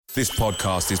This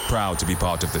podcast is proud to be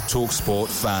part of the TalkSport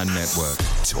Fan Network.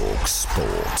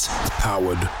 TalkSport.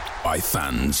 Powered by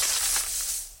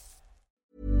fans.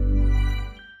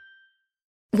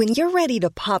 When you're ready to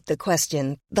pop the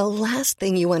question, the last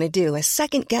thing you want to do is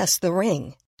second-guess the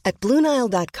ring. At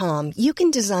BlueNile.com, you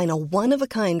can design a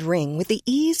one-of-a-kind ring with the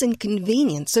ease and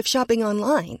convenience of shopping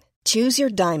online. Choose your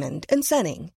diamond and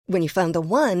setting. When you find the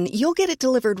one, you'll get it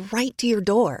delivered right to your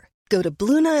door. Go to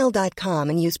BlueNile.com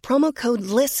and use promo code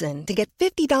LISTEN to get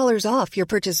 $50 off your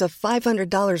purchase of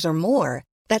 $500 or more.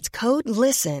 That's code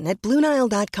LISTEN at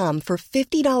BlueNile.com for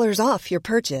 $50 off your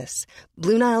purchase.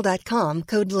 BlueNile.com,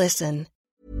 code LISTEN.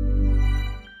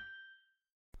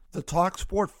 The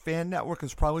TalkSport Fan Network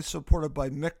is proudly supported by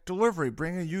McDelivery,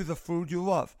 bringing you the food you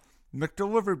love.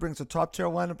 McDelivery brings a top-tier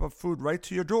lineup of food right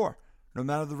to your door. No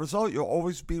matter the result, you'll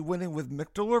always be winning with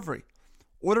McDelivery.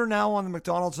 Order now on the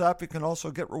McDonald's app. You can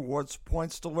also get rewards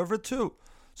points delivered too,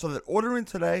 so that ordering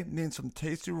today means some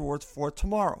tasty rewards for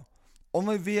tomorrow.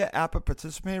 Only via app at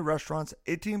participating restaurants.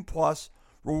 18 plus.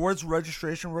 Rewards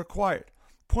registration required.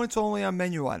 Points only on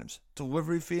menu items.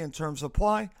 Delivery fee and terms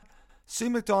apply. See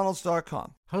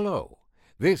McDonald's.com. Hello,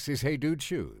 this is Hey Dude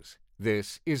Shoes.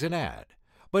 This is an ad,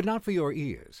 but not for your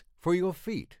ears, for your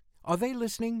feet. Are they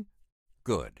listening?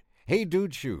 Good. Hey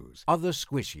Dude Shoes are the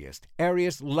squishiest,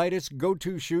 airiest, lightest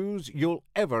go-to shoes you'll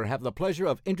ever have the pleasure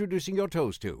of introducing your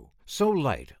toes to. So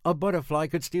light, a butterfly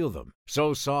could steal them.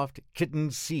 So soft,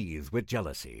 kittens seethe with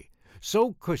jealousy.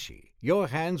 So cushy, your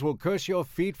hands will curse your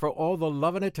feet for all the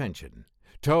love and attention.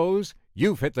 Toes,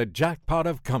 you've hit the jackpot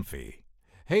of comfy.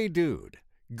 Hey Dude,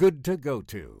 good to go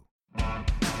to.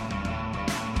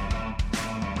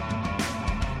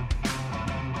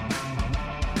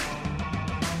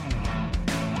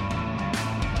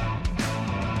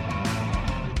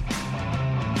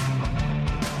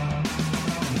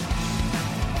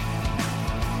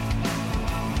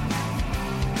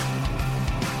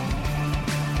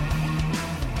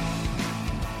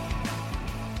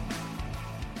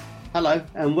 Hello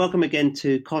and welcome again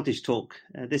to Cottage Talk.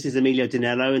 This is Emilio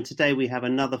Dinello, and today we have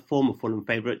another former Fulham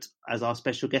favourite as our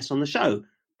special guest on the show.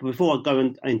 But before I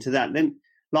go into that, then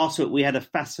last week we had a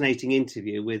fascinating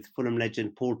interview with Fulham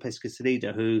legend Paul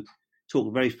Peschisolido, who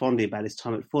talked very fondly about his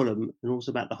time at Fulham and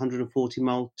also about the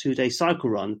 140-mile two-day cycle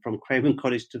run from Craven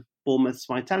Cottage to Bournemouth's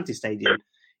Vitality Stadium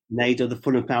in aid of the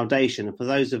Fulham Foundation. And for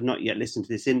those who have not yet listened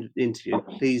to this interview,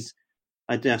 please,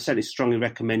 I certainly strongly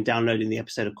recommend downloading the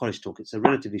episode of Cottage Talk. It's a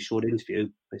relatively short interview,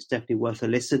 but it's definitely worth a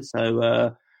listen. So,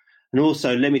 and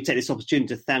also, let me take this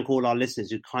opportunity to thank all our listeners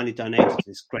who kindly donated to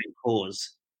this great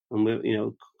cause.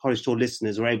 And Cottage Talk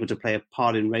listeners were able to play a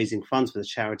part in raising funds for the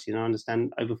charity. And I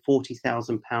understand over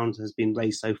 £40,000 has been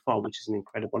raised so far, which is an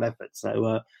incredible effort.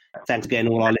 So, thanks again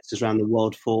all our listeners around the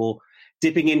world for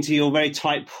dipping into your very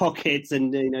tight pockets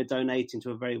and donating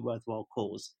to a very worthwhile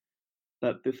cause.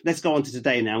 But let's go on to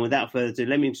today now. Without further ado,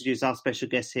 let me introduce our special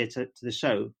guest here to the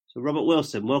show. So, Robert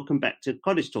Wilson, welcome back to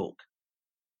Cottage Talk.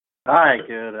 Hi,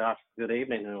 good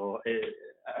evening, or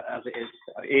as it is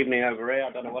evening over here.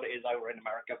 I don't know what it is over in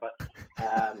America, but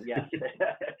yes,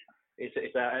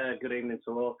 it's a good evening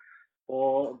to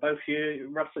all both you,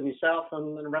 Russ, and yourself,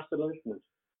 and the rest of the listeners.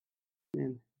 Yeah.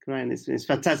 Great, it's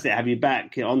fantastic to have you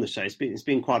back on the show. It's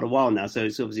been quite a while now, so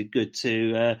it's obviously good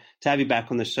to have you back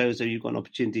on the show. So you've got an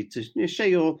opportunity to share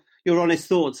your honest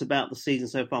thoughts about the season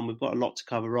so far. We've got a lot to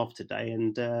cover off today,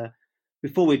 and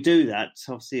before we do that,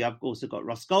 obviously I've also got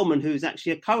Russ Goldman, who's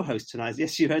actually a co-host tonight.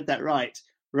 Yes, you heard that right,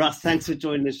 Russ. Thanks for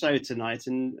joining the show tonight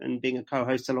and being a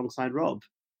co-host alongside Rob.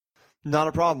 Not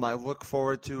a problem. I look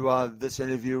forward to this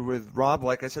interview with Rob.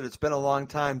 Like I said, it's been a long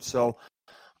time, so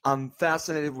I'm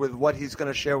fascinated with what he's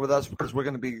going to share with us because we're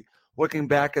going to be looking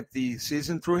back at the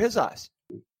season through his eyes.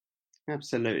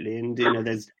 Absolutely. And,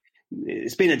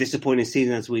 it's been a disappointing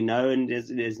season, as we know, and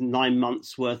there's 9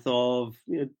 months worth of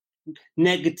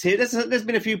negative. There's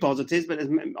been a few positives, but there's,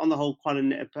 on the whole, quite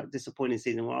a disappointing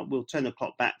season. We'll turn the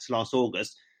clock back to last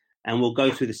August and we'll go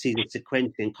through the season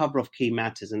sequentially and cover off key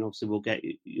matters. And obviously we'll get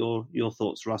your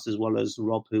thoughts, Russ, as well as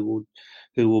Rob, who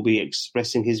will be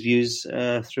expressing his views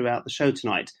throughout the show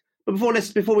tonight. But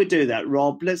before we do that,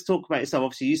 Rob, let's talk about yourself.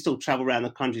 Obviously, you still travel around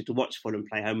the country to watch Fulham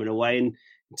play home and away. And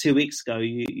 2 weeks ago,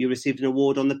 you received an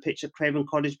award on the pitch at Craven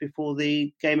Cottage before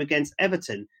the game against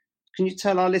Everton. Can you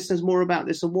tell our listeners more about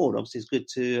this award? Obviously, it's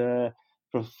good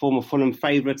for a former Fulham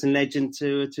favourite and legend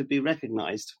to be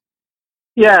recognised.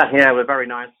 Yeah, we're very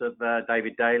nice of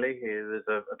David Daly, who is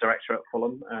a director at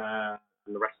Fulham, and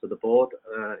the rest of the board.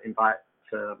 Invite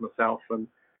myself and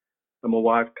my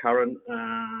wife Karen.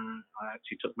 I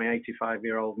actually took my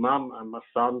 85-year-old mum and my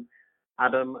son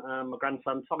Adam and my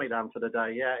grandson Tommy down for the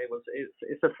day. Yeah,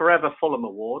 it's a Forever Fulham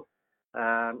award.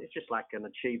 It's just like an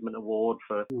achievement award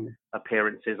for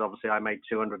appearances. Obviously, I made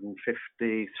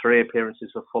 253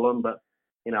 appearances for Fulham, but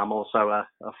I'm also a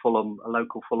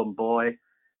local Fulham boy,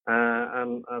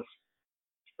 and as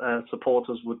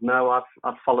supporters would know,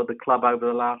 I've followed the club over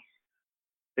the last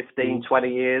 15, 20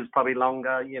 years, probably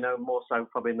longer. More so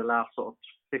probably in the last sort of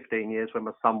 15 years when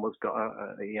my son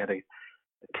he had a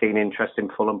keen interest in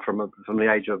Fulham from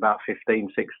the age of about 15,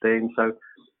 16. So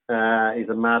he's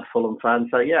a mad Fulham fan.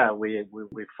 So yeah, we've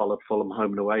followed Fulham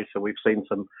home and away. So we've seen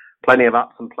plenty of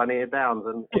ups and plenty of downs,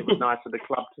 and it was nice of the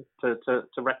club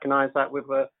to recognise that with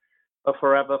a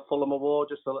Forever Fulham award,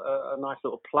 just a nice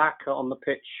little plaque on the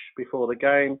pitch before the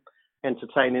game,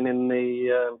 entertaining in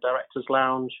the directors'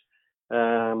 lounge.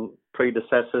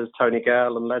 Predecessors Tony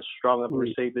Gale and Les Strong have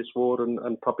received this award,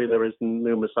 and probably there is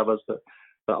numerous others that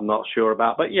I'm not sure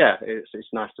about. But yeah, it's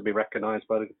nice to be recognised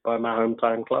by my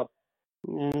hometown club.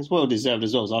 Yeah, it's well deserved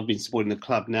as well. As I've been supporting the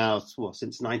club now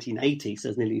since 1980, so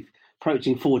it's nearly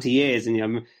approaching 40 years.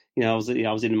 And I was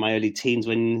in my early teens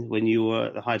when you were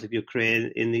at the height of your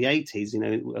career in the 80s.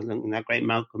 In that great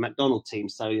Malcolm McDonald team.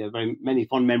 So very many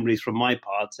fond memories from my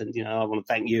part. And I want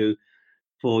to thank you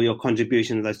for your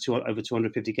contribution to those over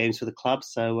 250 games for the club.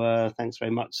 So thanks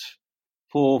very much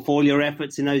for all your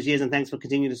efforts in those years, and thanks for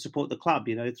continuing to support the club,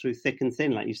 through thick and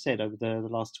thin, like you said, over the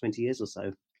last 20 years or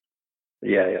so.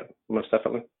 Yeah, most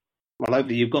definitely. Well,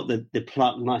 hopefully you've got the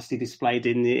plaque nicely displayed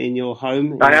in your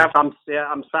home. I have. I'm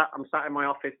sat in my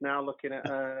office now, looking at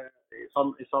it's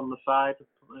on the side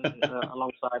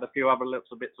alongside a few other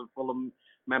little bits of Fulham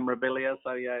memorabilia.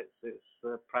 So yeah, it's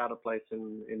a prouder place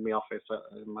in my office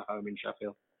in my home in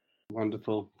Sheffield.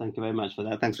 Wonderful. Thank you very much for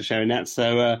that. Thanks for sharing that.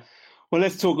 So,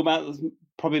 let's talk about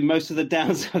probably most of the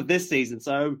downs of this season.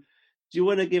 So, do you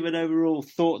want to give an overall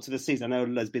thought to the season? I know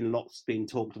there's been lots being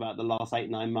talked about the last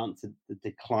 8-9 months, the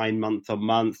decline month on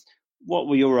month. What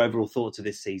were your overall thoughts of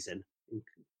this season?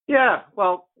 Yeah,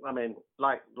 well, I mean,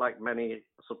 like many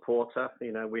supporter,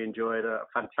 we enjoyed a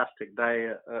fantastic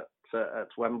day at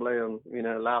Wembley, and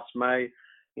last May,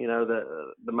 the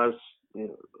most,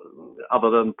 other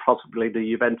than possibly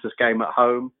the Juventus game at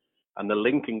home and the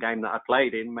Lincoln game that I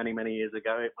played in many years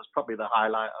ago, it was probably the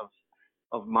highlight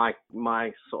of my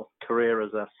sort of career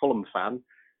as a Fulham fan.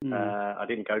 I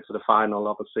didn't go to the final,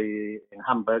 obviously, in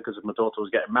Hamburg because my daughter was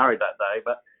getting married that day.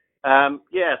 But so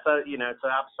to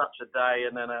have such a day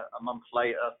and then a month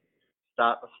later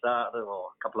start or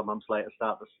a couple of months later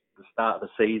start the start of the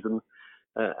season,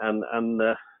 and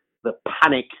the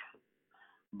panic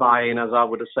buying, as I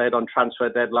would have said, on transfer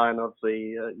deadline of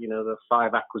the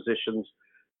 5 acquisitions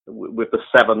with the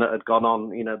 7 that had gone on,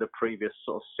 the previous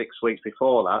sort of 6 weeks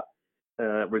before that.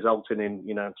 Resulting in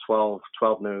 12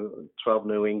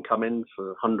 new incomings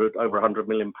for over £100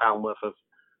 million worth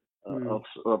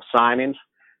of signings.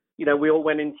 We all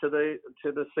went into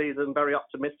the season very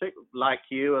optimistic, like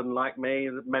you and like me.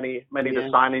 Many of the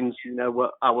signings,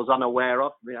 I was unaware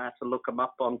of. I had to look them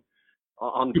up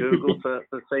on Google to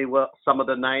see what some of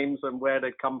the names and where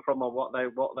they'd come from or what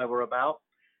they were about.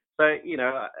 So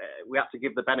we had to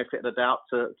give the benefit of the doubt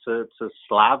to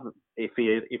Slav if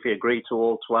he agreed to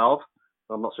all 12.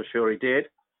 I'm not so sure he did.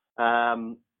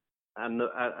 And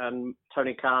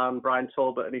Tony Khan, Brian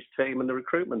Talbot and his team and the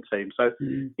recruitment team. So,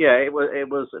 it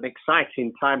was an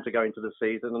exciting time to go into the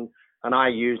season. And I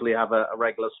usually have a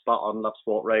regular spot on Love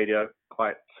Sport Radio,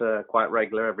 quite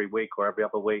regular every week or every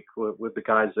other week with the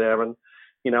guys there. And,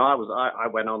 I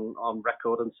went on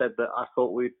record and said that I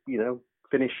thought we'd,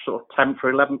 finish sort of 10th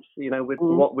or 11th, with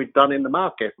what we'd done in the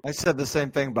market. I said the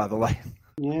same thing, by the way.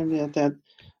 Yeah, that.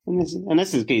 And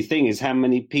this is the key thing, is how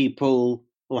many people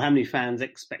or how many fans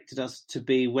expected us to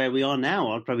be where we are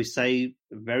now. I'd probably say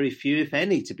very few, if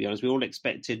any, to be honest. We all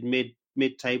expected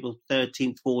mid-table,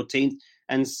 13th, 14th,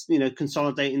 and,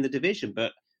 consolidating the division.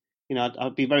 But,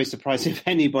 I'd be very surprised if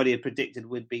anybody had predicted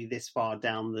we'd be this far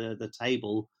down the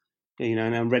table, and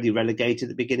already relegated at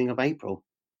the beginning of April.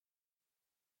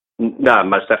 No,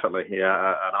 most definitely.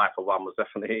 Yeah, and I, for one, was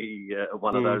definitely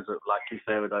one of those that, like you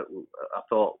said, I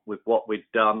thought with what we'd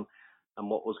done and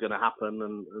what was going to happen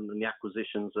and the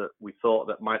acquisitions that we thought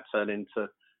that might turn into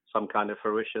some kind of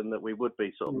fruition, that we would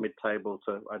be sort of mid-table.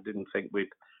 So I didn't think we'd,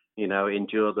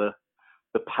 endure the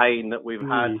pain that we've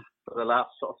had for the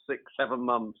last sort of 6-7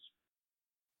 months.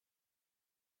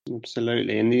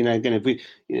 Absolutely, and again, if we,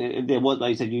 there was,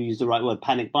 like you said, you used the right word,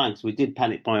 panic buying. So we did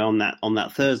panic buy on that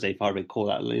Thursday, if I recall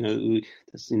that.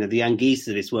 The Anguissa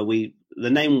of this, where we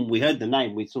heard the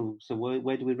name, we sort of said,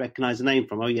 where do we recognise the name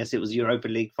from? Oh, yes, it was Europa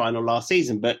League final last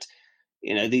season, but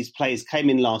these players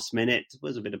came in last minute. It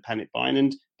was a bit of panic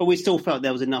buying, but we still felt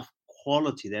there was enough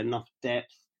quality there, enough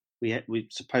depth, we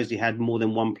supposedly had more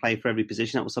than one play for every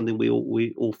position. That was something we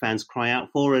all fans cry out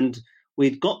for, and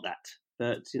we'd got that.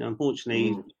 But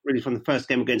unfortunately, really from the first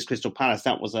game against Crystal Palace,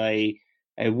 that was a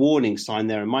warning sign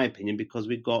there, in my opinion, because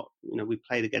we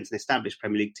played against an established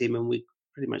Premier League team, and we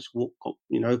pretty much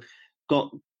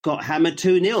got hammered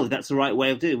 2-0. That's the right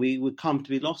way of doing it. We were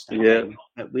comfortably lost that game.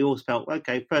 But we always felt,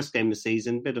 okay, first game of the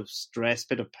season, bit of stress,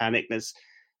 bit of panic.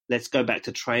 Let's go back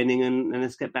to training and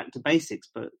let's get back to basics.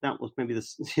 But that was maybe the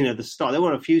start. There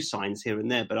were a few signs here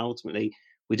and there, but ultimately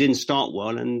we didn't start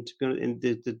well, and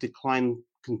the decline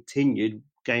continued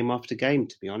game after game,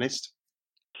 to be honest.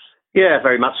 Yeah,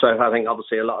 very much so. I think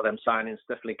obviously a lot of them signings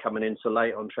definitely coming in so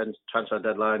late on transfer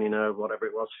deadline, whatever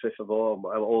it was, 5th of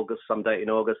August, some date in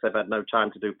August. They've had no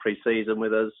time to do pre-season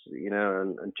with us,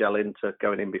 and gel into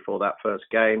going in before that first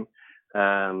game.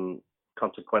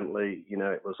 Consequently,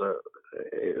 it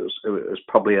was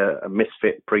probably a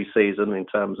misfit pre-season in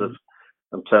terms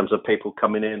of people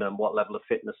coming in and what level of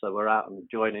fitness they were at and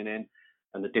joining in,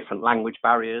 and the different language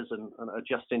barriers and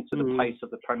adjusting to the pace of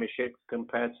the Premiership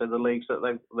compared to the leagues that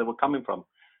they were coming from.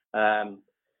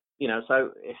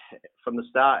 So from the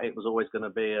start, it was always going to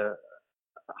be a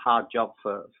hard job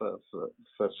for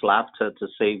Slav to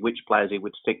see which players he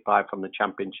would stick by from the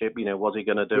Championship. Was he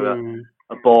going to do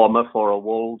a Bournemouth or a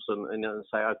Wolves and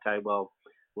say, okay, well,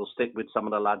 we'll stick with some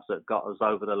of the lads that got us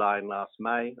over the line last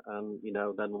May, and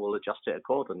then we'll adjust it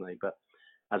accordingly. But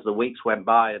as the weeks went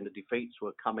by and the defeats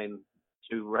were coming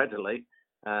too readily,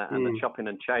 and the chopping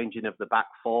and changing of the back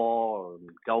four and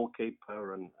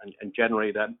goalkeeper and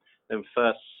generally then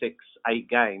first 6-8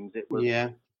 games, it was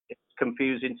it's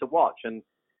confusing to watch. And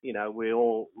we're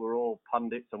all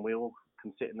pundits, and we all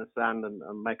can sit in the sand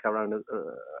and make our own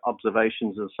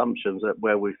observations and assumptions at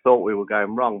where we thought we were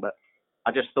going wrong. But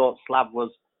I just thought Slav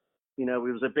was, we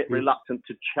was a bit reluctant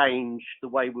to change the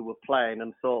way we were playing,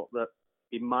 and thought that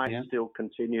he might still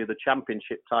continue the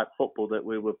Championship type football that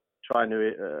we were trying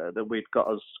to that got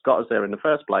us there in the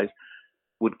first place,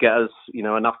 would get us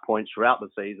enough points throughout the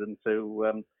season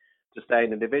to stay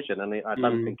in the division. And I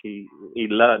don't think he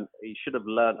should have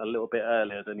learned a little bit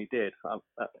earlier than he did.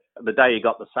 The day he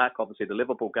got the sack, obviously the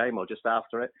Liverpool game or just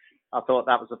after it, I thought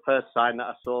that was the first sign that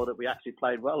I saw that we actually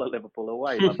played well at Liverpool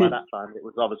away. But by that time it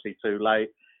was obviously too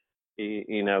late.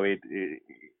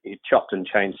 He chopped and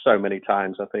changed so many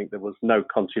times. I think there was no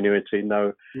continuity,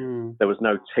 there was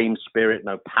no team spirit,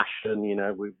 no passion.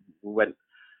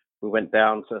 We went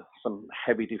down to some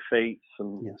heavy defeats,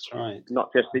 and that's right.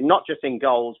 Not just in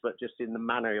goals, but just in the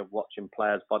manner of watching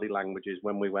players' body languages.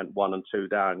 When we went 1 and 2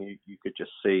 down, you could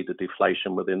just see the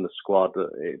deflation within the squad. That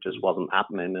it just wasn't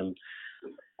happening,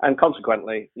 and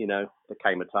consequently, there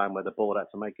came a time where the board had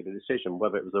to make a decision,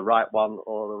 whether it was the right one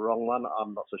or the wrong one.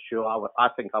 I'm not so sure. I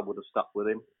think I would have stuck with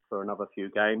him for another few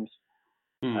games.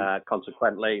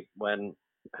 Consequently, when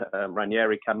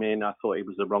Ranieri came in, I thought he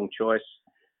was the wrong choice.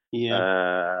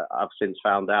 I've since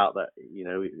found out that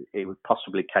he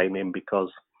possibly came in because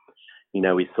he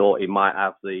thought he might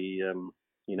have the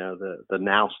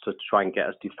nous to try and get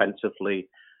us defensively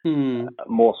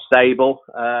more stable.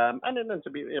 And then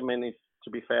to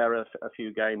be fair, a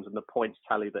few games and the points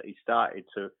tally that he started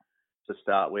to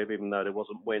start with, even though there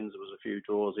wasn't wins, there was a few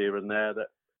draws here and there, that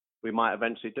we might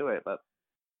eventually do it. But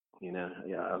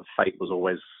fate was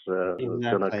always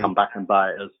going to come back and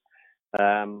bite us.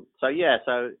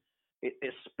 So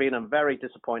it's been a very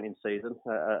disappointing season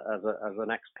as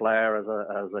an ex-player, as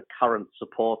a current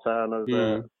supporter, and as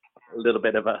a little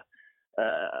bit of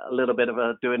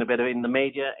doing a bit of in the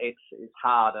media. It's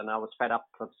hard, and I was fed up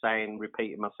of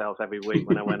repeating myself every week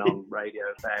when I went on radio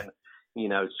saying,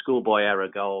 schoolboy error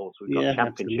goals. We've got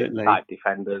Championship type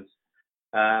defenders.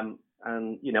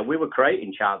 And we were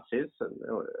creating chances,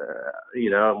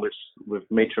 and with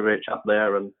Mitrovic up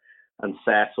there and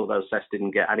Cess, although Cess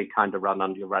didn't get any kind of run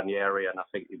under Ranieri, and I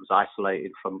think he was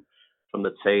isolated from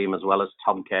the team, as well as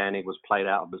Tom Kearney was played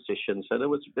out of position. So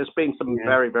there's been some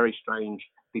very, very strange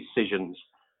decisions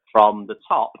from the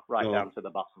top down to the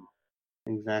bottom.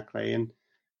 Exactly. And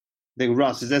I think,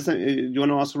 Russ, is there something you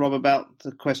want to ask Rob about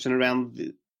the question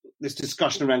around this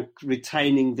discussion around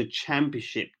retaining the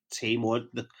Championship team, or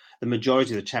the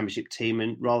majority of the Championship team,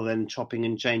 and rather than chopping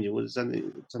and changing? Was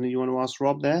something you want to ask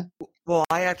Rob there? Well,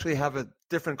 I actually have a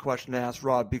different question to ask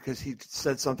Rob, because he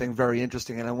said something very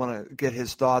interesting, and I want to get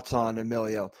his thoughts on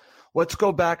Emilio. Let's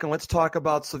go back and let's talk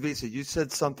about Slavisa. You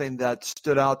said something that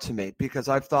stood out to me, because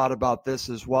I've thought about this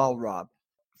as well, Rob.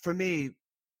 For me,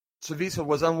 Slavisa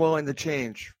was unwilling to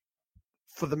change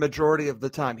for the majority of the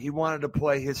time. He wanted to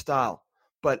play his style,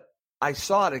 but I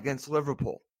saw it against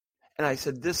Liverpool. And I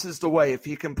said, this is the way. If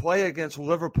he can play against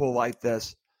Liverpool like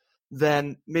this,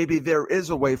 then maybe there is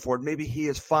a way forward. Maybe he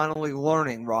is finally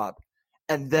learning, Rob.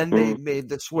 And then they made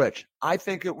the switch. I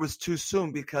think it was too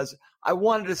soon because I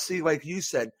wanted to see, like you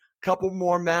said, a couple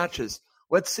more matches.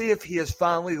 Let's see if he has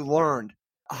finally learned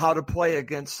how to play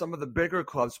against some of the bigger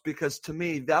clubs, because to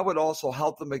me, that would also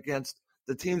help them against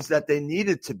the teams that they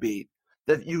needed to beat,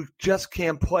 that you just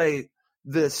can't play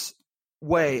this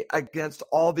way against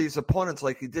all these opponents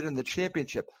like he did in the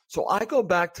championship. So I go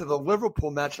back to the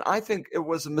Liverpool match, and I think it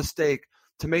was a mistake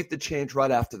to make the change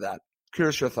right after that.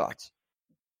 Curious your thoughts.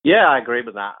 Yeah, I agree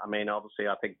with that. I mean, obviously,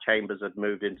 I think Chambers had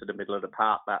moved into the middle of the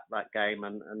park that game,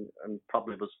 and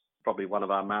probably was one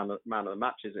of our man of the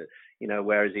matches.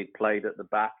 Whereas he'd played at the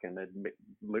back and had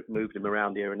moved him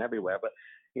around here and everywhere. But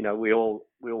we all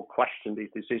questioned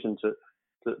his decision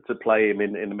to play him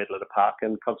in the middle of the park,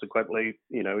 and consequently,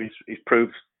 he's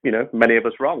proved many of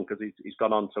us wrong, because he's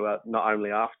gone on to not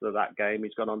only after that game,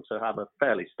 he's gone on to have a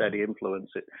fairly steady influence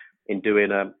in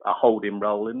doing a holding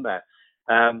role in there.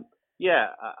 I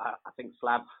think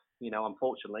Slav,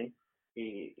 unfortunately,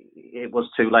 it was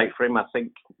too late for him. I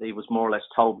think he was more or less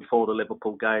told before the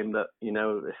Liverpool game that,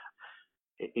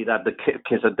 he'd had the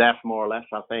kiss of death, more or less,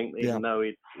 I think, even though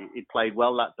he'd played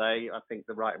well that day. I think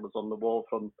the writing was on the wall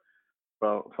from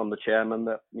the chairman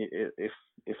that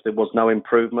if there was no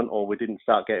improvement or we didn't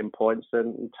start getting points,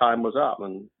 then time was up.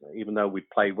 And even though we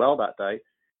played well that day,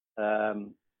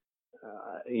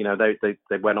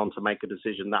 they went on to make a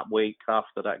decision that week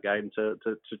after that game to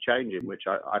change him, which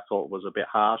I thought was a bit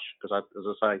harsh, because as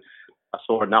I say, I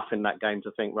saw enough in that game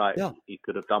to think, he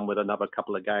could have done with another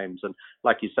couple of games. And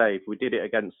like you say, if we did it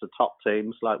against the top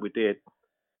teams like we did,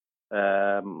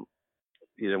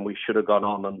 we should have gone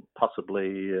on and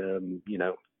possibly,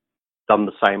 done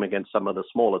the same against some of the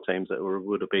smaller teams that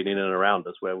would have been in and around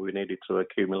us, where we needed to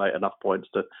accumulate enough points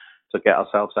to get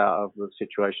ourselves out of the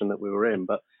situation that we were in.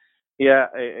 But yeah,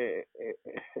 it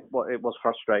was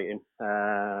frustrating.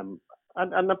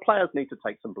 And the players need to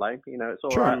take some blame. It's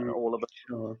all right. All of us.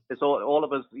 Sure. It's all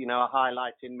of us. Are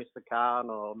highlighting Mr. Khan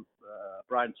or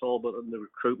Brian Talbot and the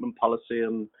recruitment policy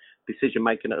and decision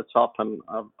making at the top. And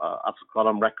I've gone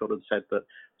on record and said that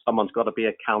someone's got to be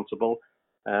accountable.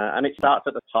 And it starts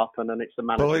at the top, and then it's the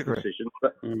manager's decision.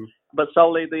 But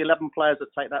solely the 11 players that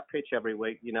take that pitch every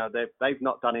week, they've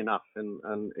not done enough. And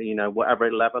whatever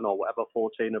 11 or whatever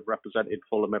 14 have represented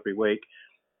Fulham every week,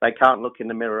 they can't look in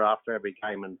the mirror after every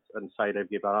game and say they've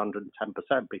given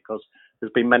 110%, because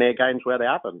there's been many games where they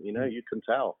haven't. You can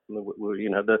tell.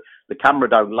 The camera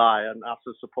don't lie, and us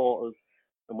as supporters,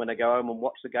 and when they go home and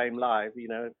watch the game live,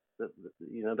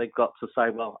 they've got to say,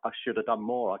 well, I should have done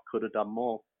more. I could have done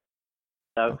more.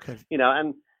 So,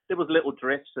 and there was little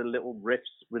drifts and little rifts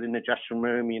within the dressing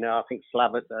room. I think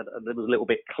Slav, there was a little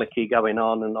bit clicky going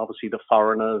on, and obviously the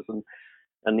foreigners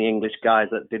and the English guys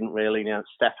that didn't really,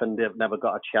 Stefan never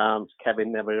got a chance,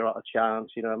 Kevin never got a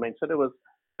chance, So there was,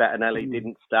 Bettinelli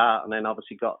didn't start, and then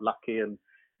obviously got lucky and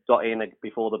got in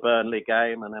before the Burnley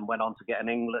game, and then went on to get an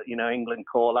England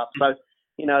call up. So,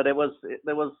 there was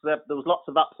lots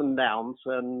of ups and downs,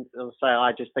 and as I say,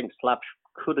 I just think Slav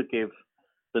could have given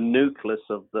the nucleus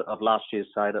of last year's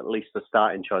side at least a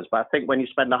starting choice. But I think when you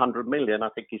spend 100 million, I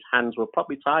think his hands were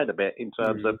probably tied a bit in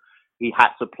terms of he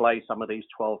had to play some of these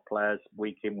 12 players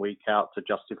week in, week out to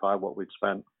justify what we'd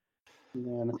spent.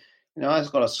 Yeah,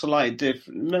 I've got a slight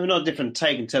different, maybe not a different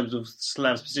take in terms of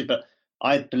Slav specific, but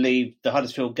I believe the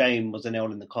Huddersfield game was a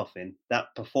nail in the coffin.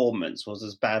 That performance was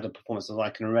as bad a performance as I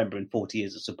can remember in 40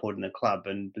 years of supporting the club.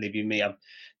 And believe you me, I've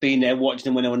been there watching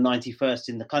them when they were 91st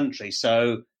in the country.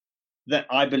 So that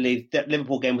I believe that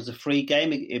Liverpool game was a free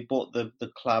game. It bought the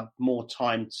club more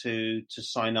time to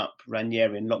sign up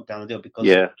Ranieri and lock down the deal, because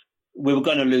we were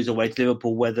going to lose away to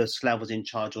Liverpool whether Slav was in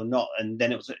charge or not. And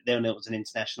then it was an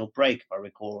international break, if I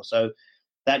recall. So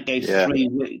that gave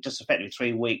just effectively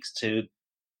 3 weeks to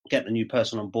get the new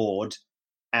person on board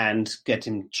and get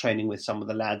him training with some of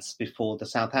the lads before the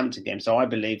Southampton game. So I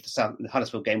believe the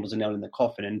Huddersfield game was a nail in the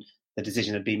coffin, and the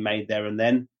decision had been made there and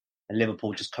then. And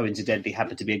Liverpool just coincidentally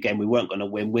happened to be a game we weren't going to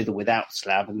win with or without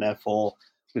Slav, and therefore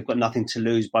we've got nothing to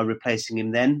lose by replacing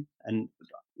him then. And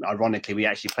ironically, we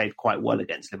actually played quite well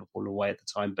against Liverpool away at the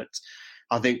time. But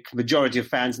I think the majority of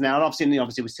fans now, and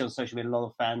obviously we're still on social media, a lot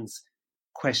of fans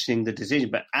questioning the decision.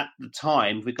 But at the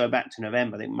time, if we go back to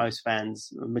November, I think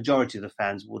the majority of the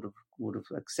fans would have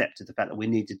accepted the fact that we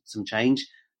needed some change.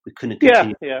 We couldn't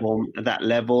continue to perform at that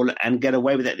level and get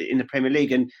away with it in the Premier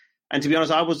League. And to be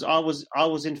honest, I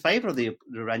was in favour of the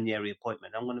Ranieri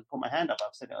appointment. I'm going to put my hand up.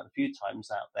 I've said it a few times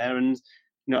out there. And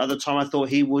at the time, I thought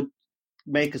he would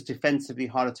make us defensively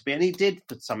harder to beat, and he did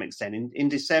to some extent. In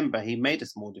December, he made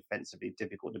us more defensively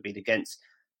difficult to beat against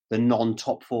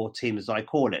non-top four team, as I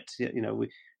call it.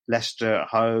 Leicester at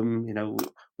home,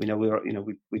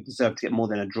 we deserve to get more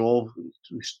than a draw.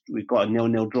 We've got a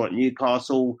 0-0 draw at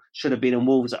Newcastle. Should have been in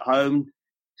Wolves at home.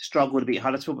 Struggled to beat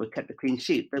Huddersfield, but kept the clean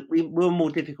sheet. But we were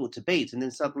more difficult to beat, and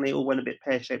then suddenly it all went a bit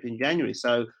pear-shaped in January.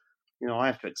 So, I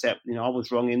have to accept, I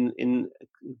was wrong in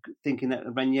thinking that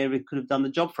Ranieri could have done the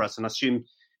job for us. And I assume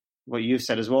what you've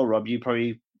said as well, Rob,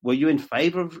 were you in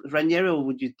favour of Ranieri,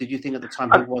 or did you think at the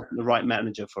time he wasn't the right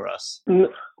manager for us?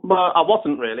 Well, I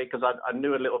wasn't really, because I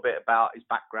knew a little bit about his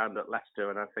background at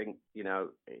Leicester, and I think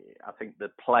the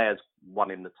players won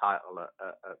him the title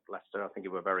at Leicester. I think he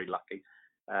were very lucky.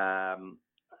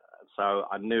 So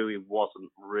I knew he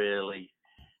wasn't really,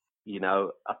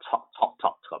 a top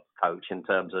coach in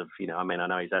terms of, I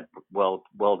know he's had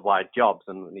worldwide jobs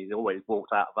and he's always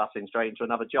walked out of us and straight into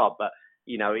another job. But,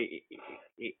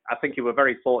 I think he were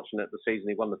very fortunate the season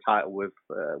he won the title with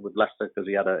Leicester, because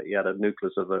he had a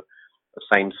nucleus of the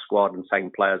same squad and same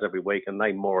players every week, and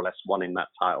they more or less won in that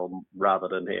title rather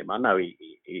than him. I know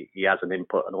he has an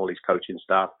input on all his coaching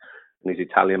staff and his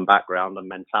Italian background and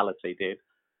mentality did.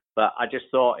 But I just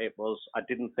thought I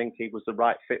didn't think he was the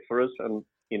right fit for us. And,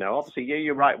 obviously,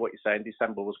 you're right what you're saying.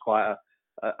 December was quite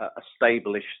a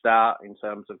stable-ish start in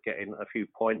terms of getting a few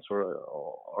points or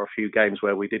a few games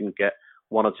where we didn't get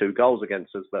 1 or 2 goals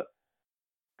against us. But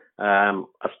I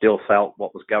still felt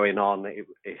what was going on.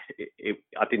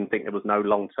 I didn't think there was no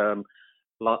long-term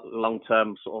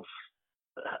sort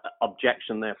of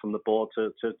objection there from the board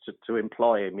to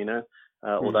employ him,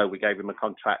 although we gave him a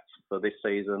contract for this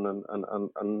season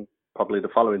and probably the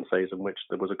following season, which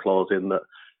there was a clause in that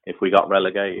if we got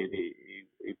relegated,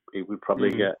 he would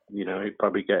probably get, he'd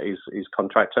probably get his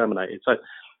contract terminated. So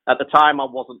at the time I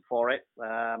wasn't for it,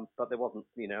 but there wasn't,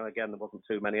 there wasn't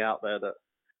too many out there that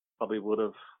probably would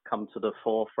have come to the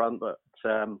forefront. But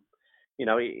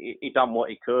he done what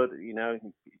he could.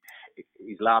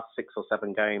 His last 6 or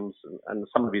 7 games and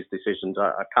some of his decisions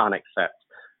I can't accept.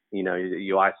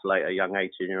 You isolate a young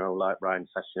 18-year-old like Ryan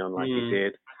Sessegnon like he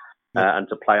did, and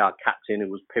to play our captain who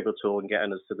was pivotal in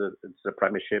getting us to the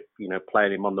Premiership,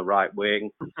 playing him on the right wing,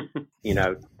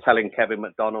 telling Kevin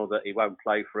McDonald that he won't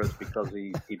play for us because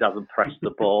he doesn't press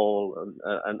the ball,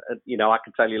 and I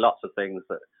can tell you lots of things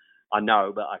that I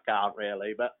know, but I can't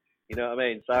really, but you know what I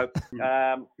mean. So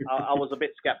I was a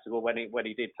bit sceptical when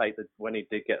he did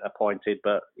get appointed,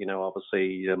 but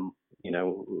obviously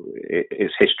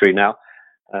it's history now.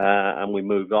 And we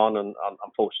moved on, and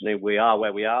unfortunately we are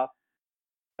where we are.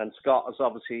 And Scott has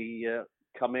obviously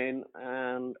come in,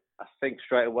 and I think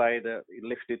straight away that he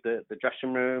lifted the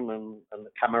dressing room, and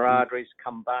the camaraderie's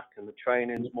come back, and the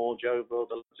training's more jovial.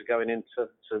 The lads are going into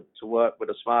to work with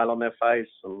a smile on their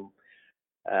face. And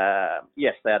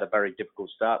yes, they had a very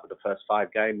difficult start with the first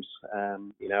 5 games,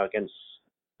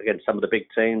 against some of the big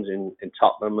teams in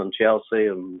Tottenham and Chelsea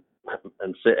and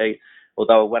City.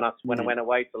 Although when I went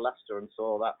away to Leicester and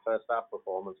saw that first half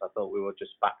performance, I thought we were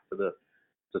just back to the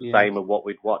same of what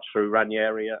we'd watched through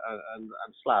Ranieri and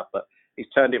Slav. But he's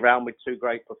turned it around with 2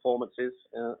 great performances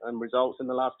and results in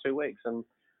the last 2 weeks. And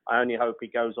I only hope he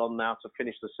goes on now to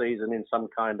finish the season in some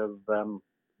kind of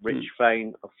rich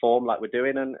vein of form like we're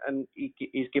doing. And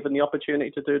he's given the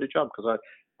opportunity to do the job, because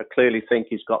I clearly think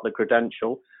he's got the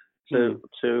credential to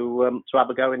have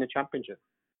a go in the Championship.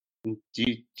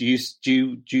 Do you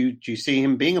see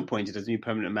him being appointed as new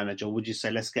permanent manager, or would you say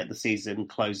let's get the season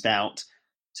closed out,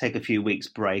 take a few weeks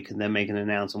break, and then make an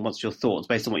announcement? What's your thoughts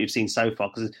based on what you've seen so far?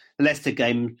 Because the Leicester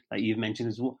game that you've mentioned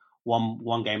is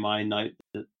one game I note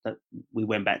that we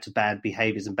went back to bad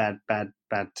behaviours and bad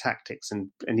tactics, and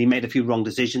he made a few wrong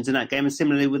decisions in that game. And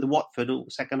similarly with the Watford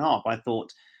second half, I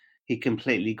thought he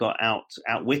completely got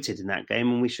outwitted in that game,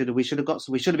 and we should have been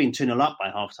 2-0 up by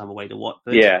half time away to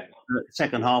Watford. Yeah.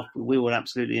 Second half we were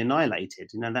absolutely annihilated.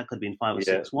 That could have been 5 or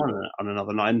 6-1 on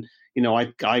another night. And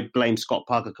I blame Scott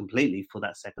Parker completely for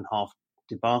that second half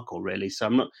debacle, really. So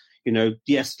I'm not,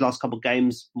 yes, last couple of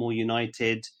games more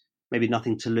united, maybe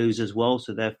nothing to lose as well.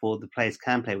 So therefore the players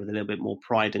can play with a little bit more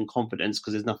pride and confidence,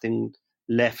 because there's nothing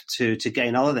left to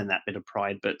gain other than that bit of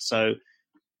pride. But so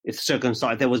if there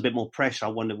was a bit more pressure, I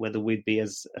wonder whether we'd be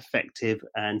as effective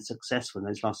and successful in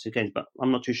those last 2 games. But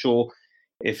I'm not too sure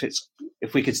if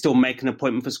we could still make an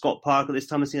appointment for Scott Parker this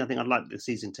time of season. I think I'd like the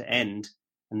season to end,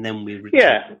 and then we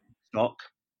return stock.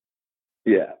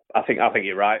 Yeah, I think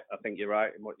you're right. I think you're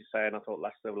right in what you're saying. I thought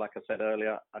Leicester, like I said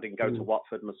earlier, I didn't go to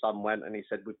Watford. My son went, and he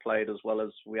said we played as well as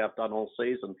we have done all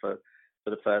season for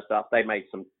the first half. They made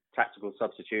some tactical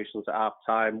substitutions at half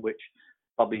time, which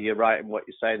probably you're right in what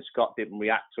you're saying. Scott didn't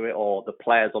react to it, or the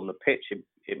players on the pitch,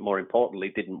 more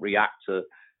importantly, didn't react to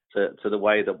the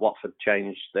way that Watford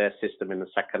changed their system in the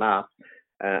second half.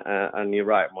 And you're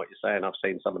right in what you're saying. I've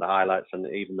seen some of the highlights, and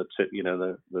even the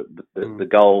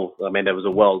goal. I mean, there was a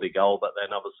worldie goal, but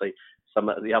then obviously some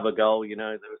of the other goal, there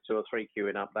was 2 or 3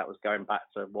 queuing up. That was going back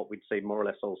to what we'd seen more or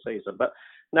less all season. But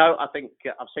no, I think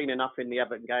I've seen enough in the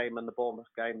Everton game and the Bournemouth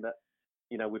game that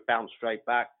we've bounced straight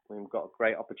back. We've got a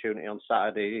great opportunity on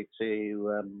Saturday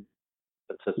to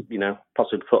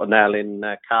possibly put a nail in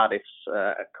Cardiff's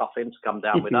coffin to come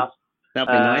down with us. That'd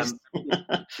be nice.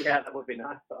 Yeah, that would be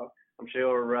nice. I'm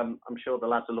sure the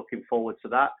lads are looking forward to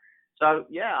that. So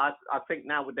yeah, I think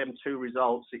now with them 2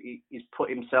 results, he's put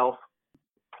himself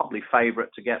probably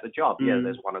favourite to get the job. Yeah,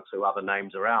 there's 1 or 2 other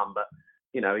names around, but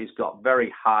he's got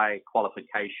very high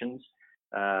qualifications.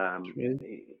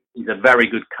 He's a very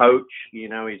good coach. He's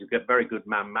a very good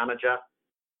manager.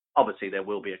 Obviously, there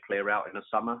will be a clear out in the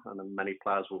summer, and then many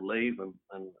players will leave, and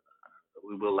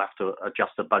we will have to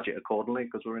adjust the budget accordingly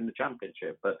because we're in the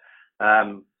Championship. But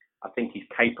I think he's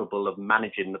capable of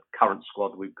managing the current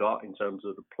squad we've got in terms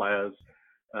of the players,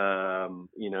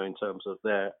 in terms of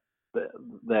their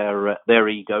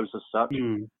egos as such.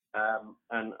 And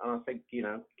I think,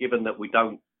 given that we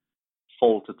don't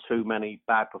fall to too many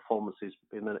bad performances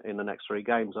in the next 3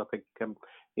 games, I think,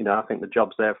 I think the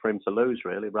job's there for him to lose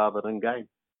really rather than gain.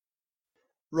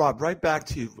 Rob, right back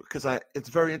to you, because it's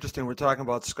very interesting. We're talking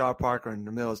about Scott Parker, and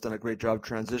Emil has done a great job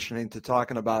transitioning to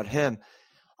talking about him.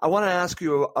 I want to ask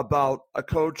you about a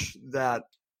coach that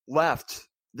left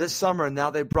this summer and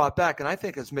now they brought back, and I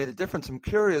think has made a difference. I'm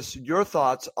curious your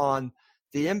thoughts on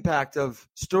the impact of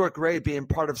Stuart Gray being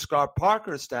part of Scott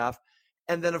Parker's staff,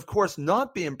 and then, of course,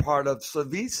 not being part of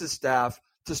Slavisa's staff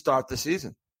to start the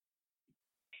season.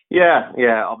 Yeah.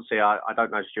 Obviously, I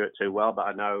don't know Stuart too well, but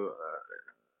I know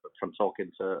from talking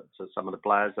to some of the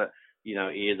players that he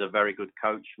is a very good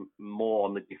coach, more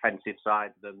on the defensive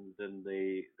side than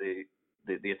the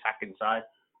attacking side,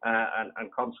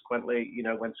 and consequently,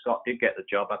 when Scott did get the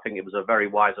job, I think it was a very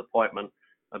wise appointment.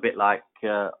 A bit like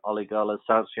Ole Gunnar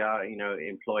Solskjaer,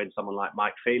 employing someone like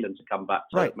Mike Phelan to come back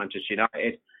to Manchester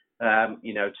United,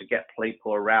 to get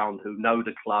people around who know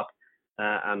the club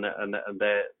and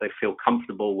they feel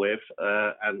comfortable with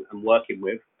and working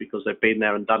with because they've been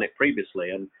there and done it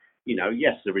previously. And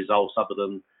yes, the results, other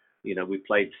than we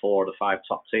played 4 of the 5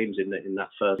 top teams in that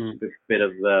first bit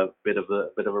of a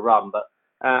run, but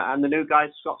and the new guy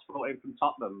Scott's brought in from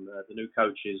Tottenham, the new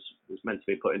coach is meant to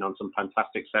be putting on some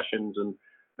fantastic sessions, and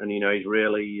he's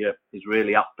really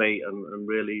upbeat and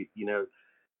really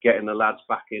getting the lads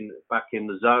back in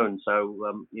the zone.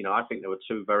 So I think there were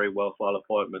 2 very worthwhile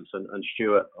appointments, and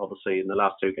Stuart obviously in the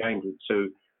last 2 games with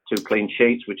two clean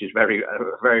sheets, which is very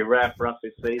very rare for us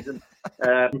this season.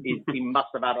 He must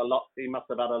have had a lot. He must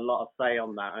have had a lot of say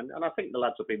on that, and I think the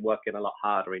lads have been working a lot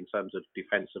harder in terms of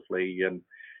defensively and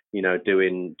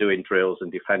doing drills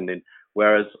and defending.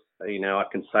 Whereas I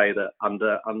can say that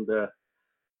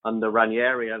under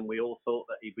Ranieri, and we all thought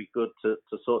that he'd be good to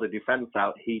sort of defence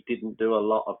out. He didn't do a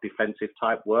lot of defensive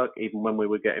type work, even when we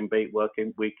were getting beat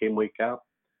working week in, week out,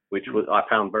 which I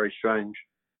found very strange.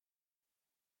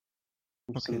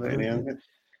 Absolutely.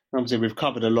 Obviously, we've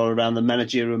covered a lot around the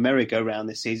managerial merry-go-round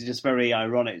this season. Just very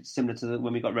ironic. It's similar to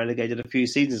when we got relegated a few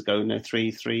seasons ago.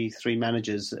 Three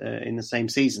managers in the same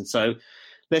season. So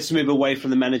let's move away from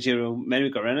the managerial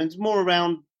merry-go-round. And it's more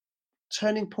around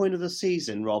turning point of the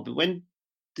season, Rob. When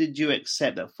did you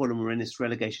accept that Fulham were in this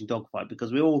relegation dogfight?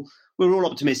 Because we were all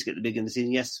optimistic at the beginning of the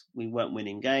season. Yes, we weren't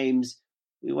winning games.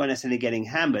 We weren't necessarily getting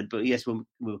hammered, but yes, we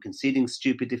were conceding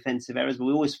stupid defensive errors. But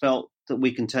we always felt that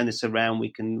we can turn this around.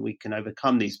 We can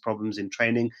overcome these problems in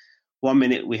training. 1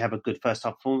 minute we have a good first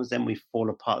half performance, then we fall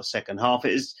apart the second half.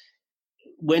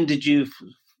 When did you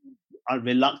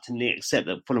reluctantly accept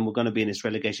that Fulham were going to be in this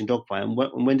relegation dogfight, and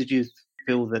when did you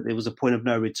feel that there was a point of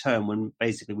no return when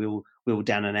basically we were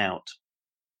down and out?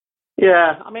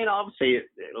 Yeah, I mean, obviously,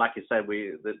 like you said,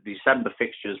 the December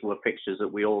fixtures were fixtures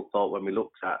that we all thought when we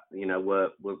looked at,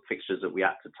 were fixtures that we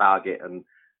had to target and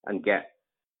get,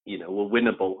 were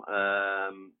winnable. I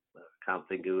can't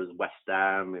think it was West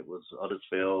Ham, it was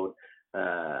Huddersfield,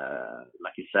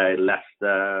 like you say,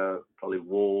 Leicester, probably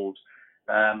Wolves.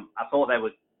 I thought they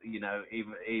were,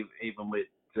 even with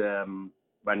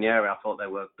Ranieri, I thought they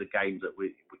were the games that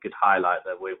we could highlight,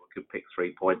 that we could pick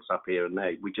 3 points up here and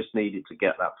there. We just needed to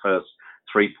get that first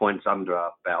 3 points under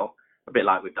our belt, a bit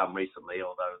like we've done recently,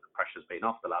 although the pressure's been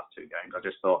off the last 2 games. I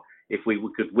just thought if we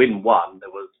could win one,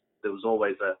 there was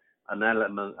always an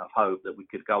element of hope that we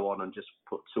could go on and just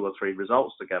put 2 or 3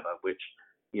 results together, which,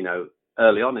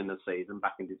 early on in the season,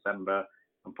 back in December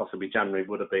and possibly January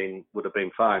would have been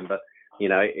fine. But,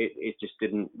 it just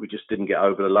didn't, we just didn't get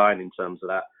over the line in terms of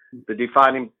that. The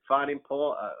defining point,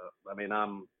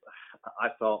 I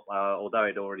thought, although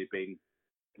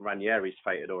Ranieri's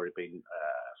fate had already been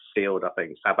sealed, I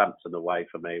think Southampton away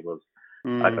for me was,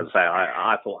 like I say,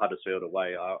 I thought Huddersfield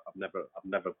away. I've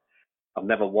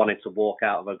never wanted to walk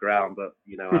out of a ground, but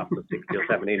after 60 or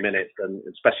 70 minutes, and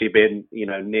especially being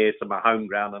near to my home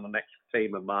ground and the next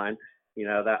team of mine,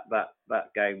 that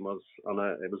game was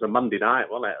it was a Monday night,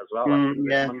 wasn't it, as well?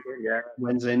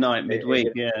 Wednesday night, midweek.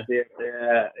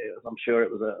 I'm sure it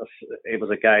was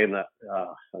a game that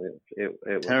it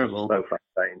was terrible, so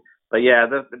frustrating. But yeah,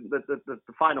 the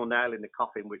final nail in the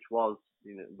coffin, which was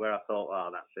where I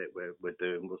thought, that's it, we're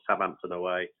doomed, was Southampton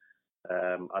away.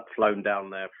 I'd flown down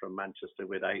there from Manchester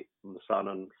with 8 from the sun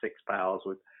and 6 pals.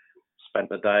 We'd spent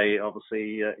the day,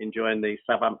 obviously, enjoying the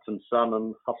Southampton sun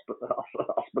and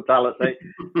hospitality,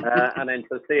 and then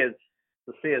to see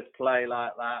us play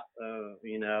like that,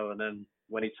 and then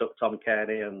when he took Tom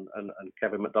Cairney and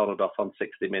Kevin McDonald off on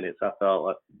 60 minutes, I felt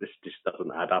like this just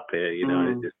doesn't add up here.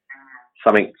 It just,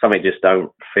 something just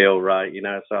don't feel right.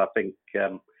 So I think.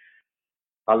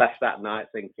 I left that night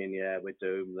thinking, we're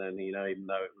doomed. Then, even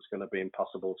though it was going to be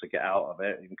impossible to get out of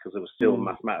it, because there was still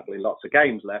mathematically lots of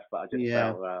games left, but I just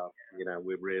felt,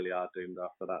 we really are doomed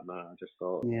after that night. I just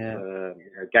thought,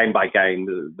 game by game,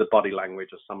 the body language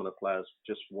of some of the players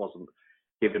just wasn't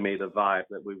giving me the vibe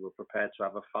that we were prepared to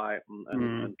have a fight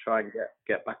and try and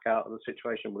get back out of the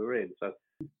situation we were in. So,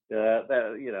 they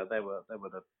were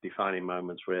the defining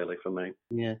moments really for me.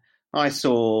 Yeah. I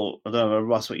don't know,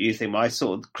 Ross, what you think, but I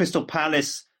saw Crystal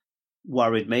Palace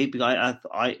worried me because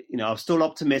I was still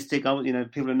optimistic.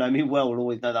 People who know me well will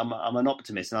always know that I'm an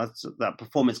optimist. And that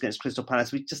performance against Crystal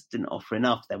Palace, we just didn't offer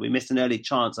enough there. We missed an early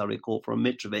chance, I recall, from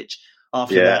Mitrovic.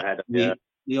 After that,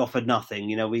 we offered nothing.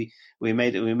 We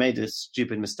made a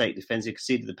stupid mistake defensively,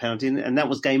 conceded the penalty, and that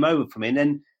was game over for me. And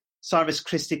then Cyrus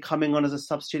Christie coming on as a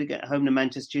substitute to get home to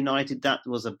Manchester United, that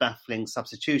was a baffling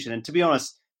substitution. And to be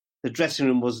honest, the dressing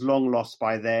room was long lost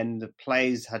by then. The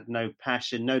players had no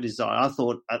passion, no desire. I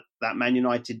thought at that Man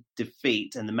United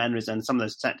defeat and the manners and some of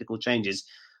those tactical changes,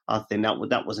 I think that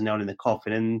was a nail in the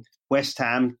coffin. And West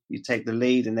Ham, you take the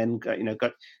lead and then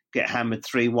get hammered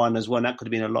 3-1 as well. That could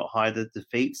have been a lot higher, the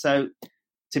defeat. So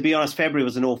to be honest, February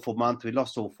was an awful month. We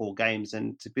lost all 4 games,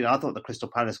 and I thought the Crystal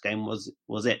Palace game was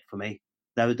it for me.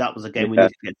 That was a game we needed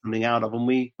to get something out of, and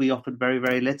we offered very,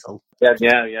 very little. Yeah,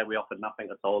 we offered nothing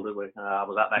at all, did we? I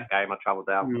was at that game. I travelled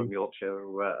down from Yorkshire. It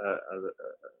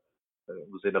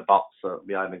was in a box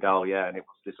behind the goal, and it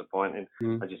was disappointing.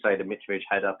 As you say, the Mitrovic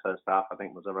header first half, I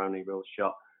think, was our only real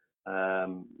shot.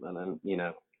 And then,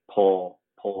 poor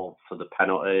for the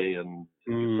penalty, and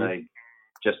they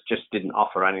just didn't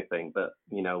offer anything. But,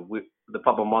 the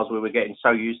problem was we were getting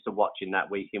so used to watching that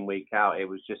week in, week out. It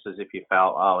was just as if you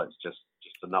felt, it's just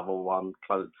another one,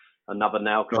 another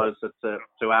nail closer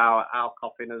to our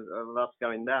coffin of us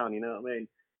going down, you know what I mean?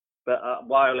 But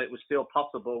while it was still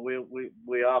possible,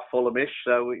 we are Fulhamish,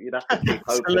 so you'd have to keep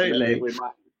hoping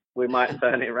that we might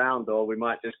turn it around, or we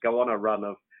might just go on a run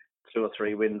of 2 or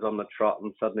 3 wins on the trot,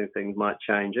 and suddenly things might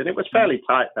change. And it was fairly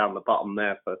tight down the bottom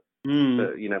there for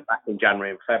back in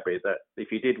January and February, that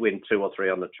if you did win 2 or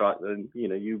 3 on the trot, then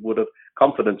you would have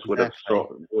confidence would have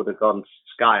gone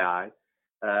sky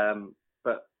high.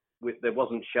 But there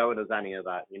wasn't showing us any of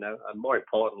that, and more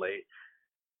importantly,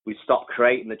 we stopped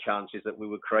creating the chances that we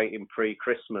were creating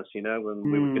pre-Christmas,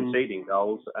 when we were conceding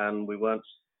goals, and we weren't,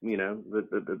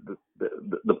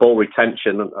 the ball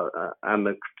retention and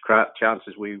the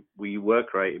chances we were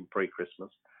creating pre-Christmas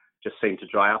just seemed to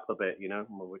dry up a bit, We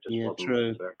just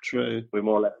wasn't, true. We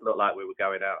more or less looked like we were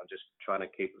going out and just trying to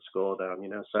keep the score down,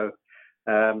 So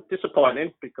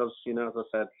disappointing because, as I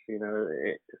said,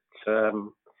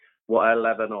 it's what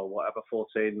 11 or whatever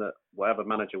 14 that whatever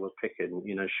manager was picking,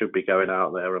 should be going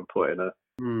out there and putting a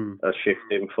shift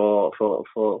in for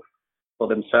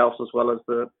themselves as well as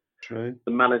the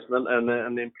management and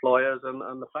the employers and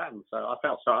the fans. So I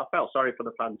felt sorry for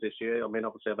the fans this year. I mean,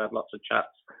 obviously I've had lots of chats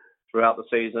throughout the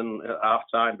season, at half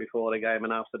time, before the game,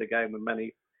 and after the game with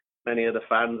many of the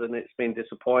fans, and it's been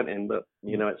disappointing. But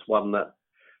it's one that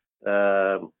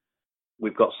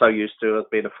we've got so used to as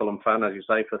being a Fulham fan, as you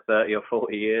say, for 30 or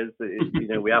 40 years.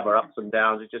 We have our ups and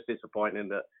downs. It's just disappointing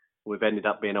that we've ended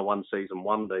up being a one-season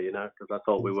wonder, because I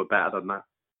thought we were better than that.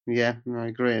 Yeah, I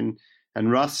agree.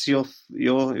 And Russ,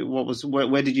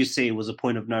 where did you see it was a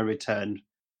point of no return?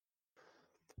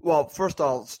 Well, first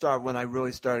I'll start when I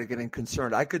really started getting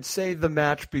concerned. I could say the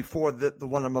match before the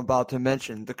one I'm about to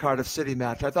mention, the Cardiff City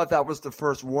match. I thought that was the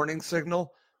first warning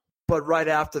signal. But right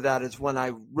after that is when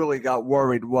I really got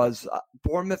worried, was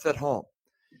Bournemouth at home.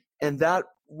 And that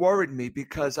worried me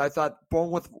because I thought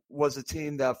Bournemouth was a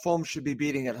team that Fulham should be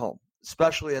beating at home,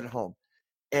 especially at home.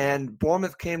 and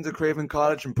Bournemouth came to Craven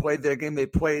Cottage and played their game. They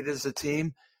played as a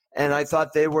team, and I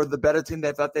thought they were the better team.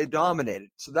 I thought they dominated.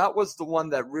 So that was the one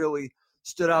that really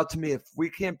stood out to me. If we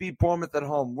can't beat Bournemouth at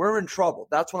home, we're in trouble.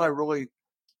 That's when I really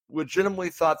legitimately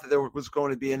thought that there was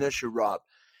going to be an issue, Rob.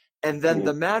 And then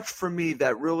the match for me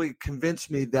that really convinced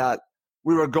me that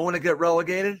we were going to get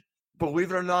relegated,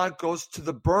 believe it or not, goes to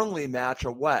the Burnley match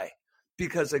away.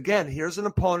 Because, again, here's an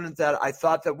opponent that I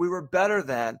thought that we were better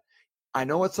than. I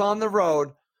know it's on the road,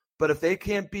 but if they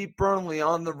can't beat Burnley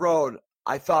on the road,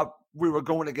 I thought we were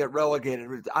going to get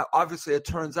relegated. Obviously, it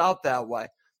turns out that way.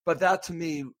 But that, to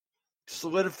me,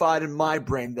 solidified in my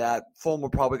brain that Fulham were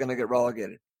probably going to get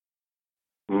relegated.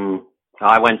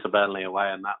 I went to Burnley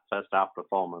away, and that first half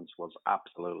performance was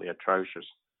absolutely atrocious.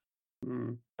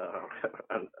 And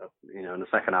the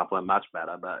second half went much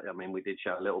better, but I mean, we did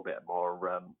show a little bit more.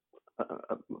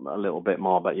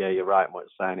 But yeah, you're right in what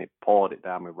you're saying. It poured it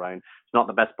down with rain. It's not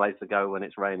the best place to go when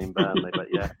it's raining in Burnley, but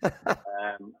yeah,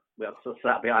 we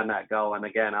sat behind that goal, and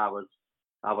again, I was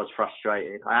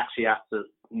frustrated. I actually had to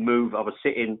move. I was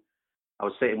sitting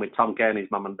with Tom Kearney's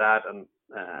mum and dad, and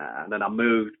then I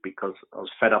moved because I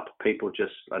was fed up of people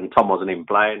and Tom wasn't even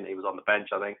playing. He was on the bench,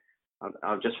 I think.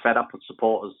 I was just fed up with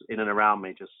supporters in and around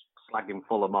me, just slagging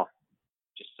Fulham off,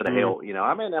 just to the hill,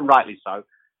 I mean, and rightly so.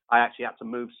 I actually had to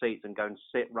move seats and go and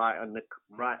sit right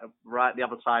the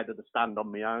other side of the stand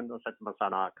on my own. I said to my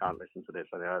son, I can't listen to this.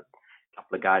 And a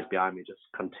couple of guys behind me just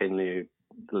continue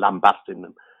lambasting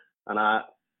them. And I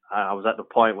was at the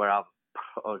point where I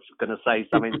was going to say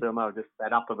something to them. I was just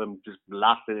fed up of them just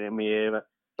laughing in my ear.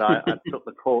 So I took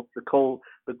the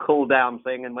cool down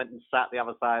thing and went and sat the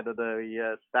other side of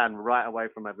the stand right away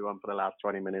from everyone for the last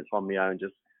 20 minutes on my own,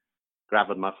 just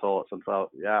gathered my thoughts and thought,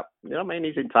 I mean,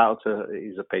 he's entitled to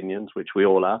his opinions, which we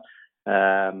all are.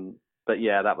 But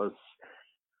yeah, that was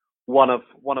one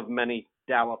of many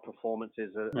dour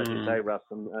performances, as you say, Russ.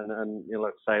 And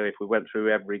let's say if we went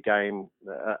through every game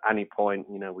at any point,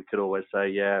 we could always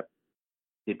say,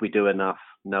 did we do enough?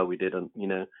 No, we didn't.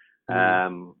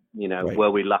 Right.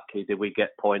 Were we lucky? Did we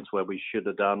get points where we should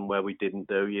have done, where we didn't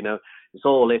do? It's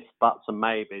all ifs, buts, and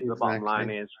maybes. Exactly. The bottom line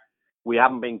is we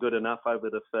haven't been good enough over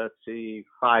the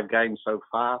 35 games so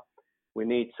far. We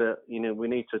need to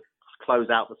close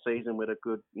out the season with a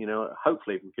good,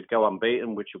 hopefully we could go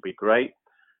unbeaten, which would be great.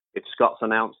 If Scott's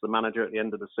announced the manager at the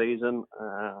end of the season,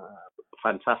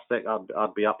 fantastic.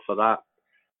 I'd be up for that.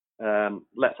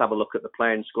 Let's have a look at the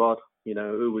playing squad.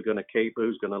 Who we're going to keep,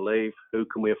 who's going to leave, who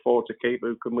can we afford to keep,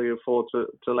 who can we afford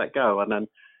to let go, and then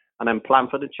plan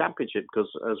for the championship, because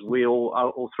as we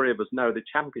all three of us know, the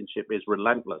championship is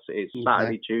relentless. It is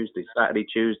Saturday, Tuesday.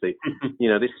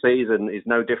 This season is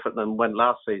no different than when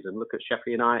last season. Look at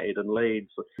Sheffield United and Leeds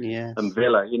and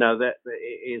Villa. That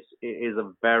it is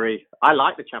a very. I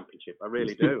like the championship. I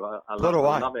really do. I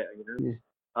love it.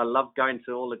 I love going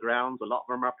to all the grounds. A lot of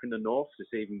them are up in the north. So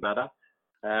it's even better.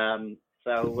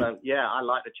 I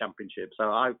like the championship.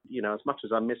 So as much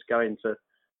as I miss going to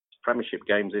Premiership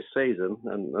games this season,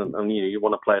 and you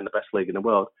want to play in the best league in the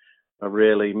world,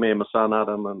 me and my son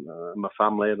Adam and my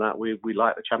family and that we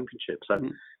like the championship. So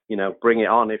bring it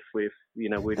on. If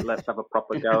let's have a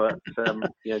proper go at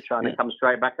trying to come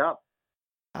straight back up.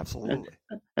 Absolutely.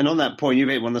 And on that point, you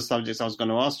hit one of the subjects I was going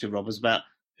to ask you, Rob, was about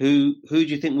who do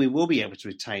you think we will be able to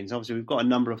retain? So obviously we've got a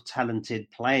number of talented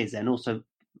players and also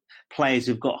players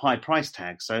who've got high price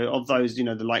tags. So of those, the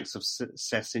likes of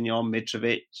Sessegnon,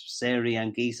 Mitrovic, Seri,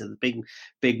 Anguissa, the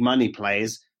big money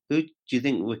players, who do you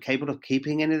think we're capable of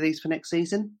keeping any of these for next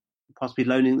season? Possibly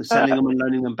selling them and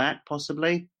loaning them back,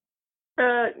 possibly?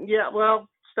 Well,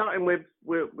 starting with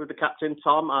the captain,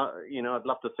 Tom, I'd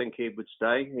love to think he would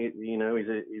stay.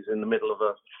 He's in the middle of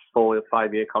a 4 or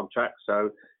 5 year contract.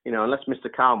 So, unless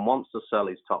Mr. Khan wants to sell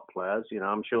his top players,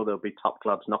 I'm sure there'll be top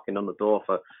clubs knocking on the door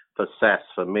for Cess,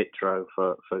 for Mitro,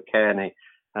 for Kearney.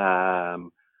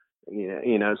 So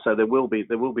there will be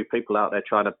people out there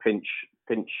trying to pinch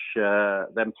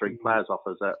them three players off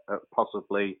us at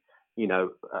possibly,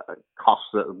 costs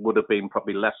that would have been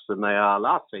probably less than they are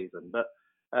last season. But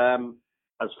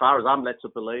as far as I'm led to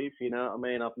believe,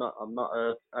 I've not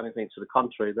heard anything to the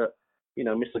contrary that,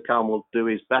 Mr. Khan will do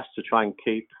his best to try and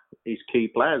keep his key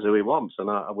players who he wants. And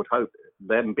I would hope,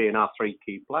 them being our three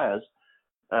key players,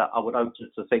 I would hope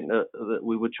to think that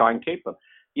we would try and keep them.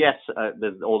 Yes,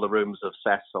 there's all the rumours of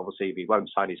Cess. Obviously, if he won't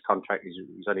sign his contract,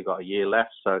 he's only got a year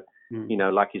left. So,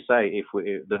 like you say, if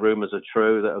the rumours are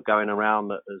true that are going around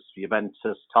that there's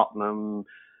Juventus, Tottenham,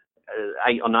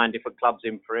 8 or 9 different clubs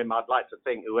in for him. I'd like to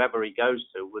think whoever he goes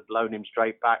to would loan him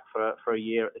straight back for a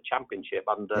year at the Championship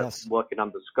working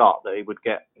under Scott, that he would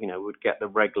get the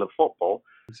regular football.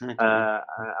 Exactly.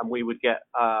 And we would get,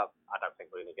 I don't think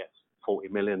we're going to get 40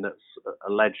 million that's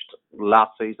alleged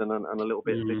last season and a little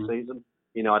bit this season.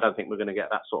 I don't think we're going to get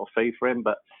that sort of fee for him,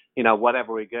 but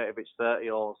whatever we get, if it's 30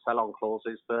 or sell-on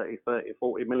clauses, 30,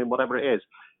 40 million, whatever it is,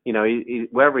 he,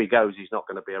 wherever he goes, he's not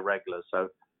going to be a regular. So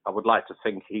I would like to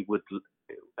think he would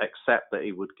accept that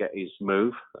he would get his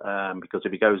move, because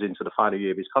if he goes into the final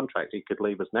year of his contract, he could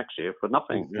leave us next year for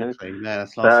nothing. Exactly. Yeah,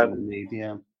 that's last thing we need,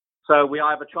 yeah. So we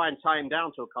either try and tie him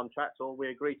down to a contract, or we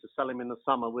agree to sell him in the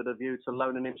summer with a view to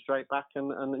loaning him straight back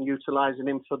and utilising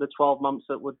him for the 12 months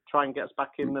that would try and get us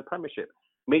back in the Premiership.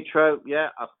 Mitro, yeah,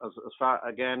 as far,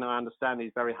 again, I understand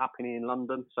he's very happy in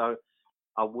London, so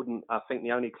I think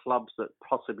the only clubs that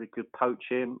possibly could poach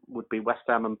him would be West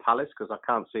Ham and Palace, because I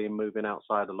can't see him moving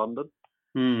outside of London.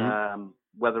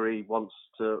 Whether he wants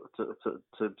to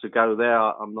go there,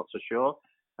 I'm not so sure.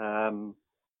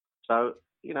 So,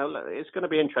 it's going to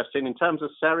be interesting. In terms of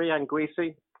Seri and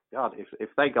Greasy, God, if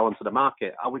they go onto the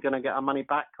market, are we going to get our money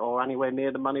back or anywhere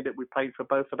near the money that we paid for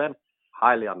both of them?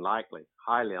 Highly unlikely.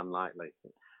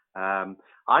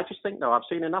 I just think, though, I've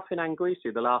seen enough in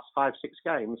Anguissa the last 5-6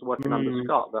 games working under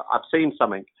Scott that I've seen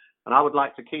something, and I would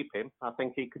like to keep him. I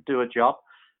think he could do a job.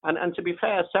 And to be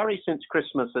fair, Seri since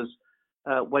Christmas has,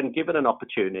 when given an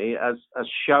opportunity, has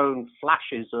shown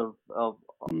flashes of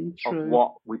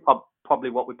what we probably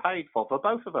what we paid for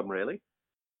both of them, really.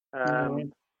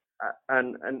 And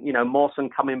Mawson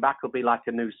coming back will be like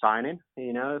a new signing,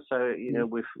 So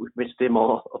we've missed him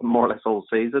more or less all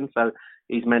season, so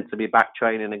he's meant to be back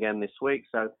training again this week.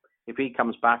 So if he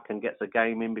comes back and gets a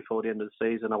game in before the end of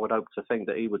the season, I would hope to think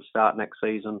that he would start next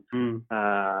season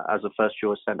as a first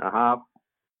choice centre half.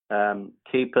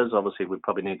 Keepers, obviously, we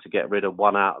probably need to get rid of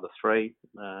one out of the three.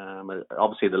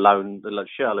 Obviously, the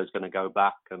Schürrle's going to go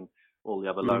back, and all the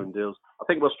other loan deals. I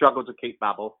think we'll struggle to keep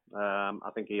Babel. I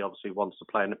think he obviously wants to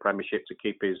play in the Premiership to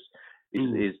keep his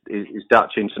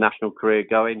Dutch international career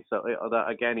going. So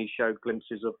again, he showed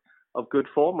glimpses of good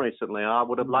form recently. I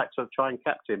would have liked to have tried and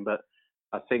kept him, but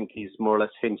I think he's more or less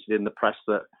hinted in the press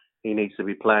that he needs to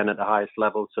be playing at the highest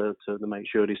level to make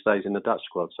sure he stays in the Dutch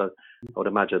squad. So I would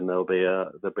imagine there'll be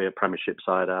a Premiership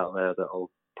side out there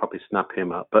that'll probably snap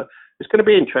him up. But it's going to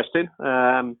be interesting.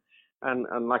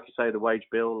 And like you say, the wage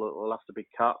bill will have to be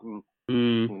cut. And,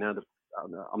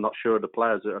 I'm not sure of the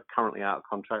players that are currently out of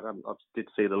contract. I did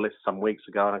see the list some weeks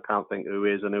ago, and I can't think who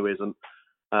is and who isn't.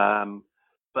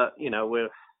 But, we're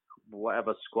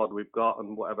whatever squad we've got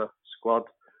and whatever squad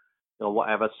or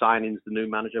whatever signings the new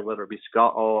manager, whether it be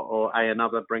Scott or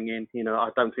another bring in, I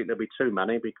don't think there'll be too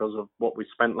many because of what we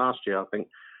spent last year. I think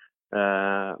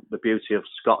the beauty of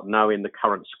Scott knowing the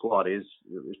current squad is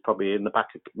probably in the back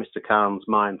of Mr. Khan's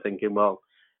mind thinking, well,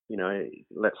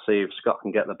 let's see if Scott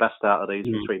can get the best out of these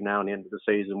between now and the end of the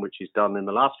season, which he's done in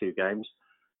the last few games.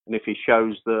 And if he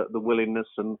shows the willingness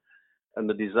and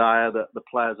the desire that the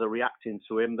players are reacting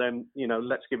to him, then,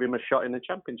 let's give him a shot in the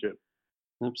Championship.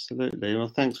 Absolutely. Well,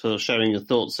 thanks for sharing your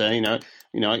thoughts there.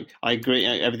 I agree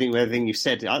everything you've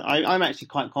said. I'm actually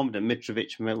quite confident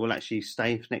Mitrovic will actually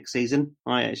stay for next season.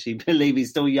 I actually believe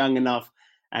he's still young enough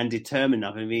and determined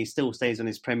enough. If he still stays on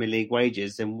his Premier League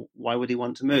wages, then why would he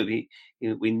want to move?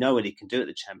 We know what he can do at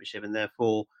the Championship, and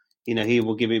therefore, he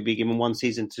will be given one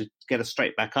season to get us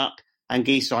straight back up. And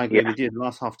Geese, I agree with you. The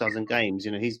last half dozen games,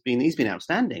 he's been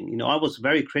outstanding. I was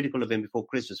very critical of him before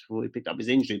Christmas, before he picked up his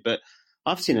injury, but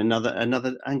I've seen another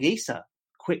Anguissa.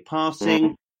 Quick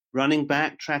passing, running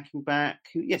back, tracking back.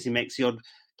 Yes, he makes the odd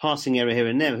passing error here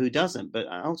and there. Who doesn't? But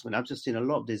ultimately, I've just seen a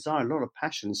lot of desire, a lot of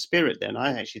passion and spirit there. And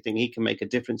I actually think he can make a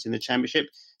difference in the Championship.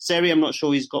 Seri, I'm not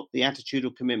sure he's got the attitude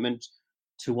or commitment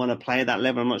to want to play at that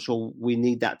level. I'm not sure we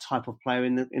need that type of player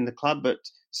in the club. But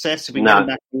Cesc, if we get him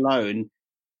back on loan,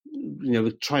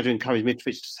 we try to encourage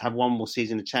Mitrovic to have one more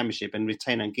season in the Championship and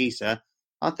retain Anguissa.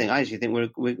 I actually think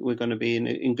we're going to be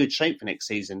in good shape for next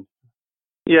season.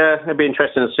 Yeah, it'd be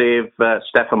interesting to see if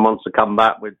Stefan wants to come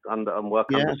back and work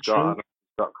under Scott.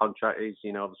 Got contract.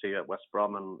 He's obviously at West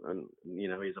Brom, and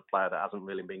he's a player that hasn't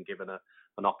really been given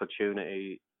an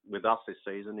opportunity with us this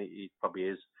season. He probably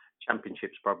is.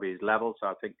 Championship's probably his level, so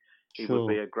I think he would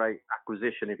be a great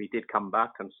acquisition if he did come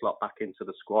back and slot back into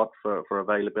the squad for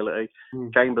availability.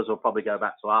 Chambers will probably go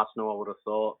back to Arsenal, I would have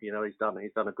thought. He's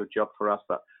done a good job for us,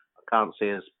 but I can't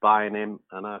see us buying him,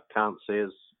 and I can't see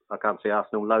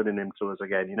Arsenal loaning him to us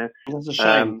again. That's a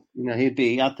shame. I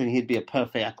think he'd be a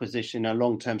perfect acquisition, a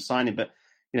long-term signing. But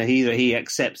either he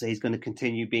accepts that he's going to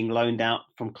continue being loaned out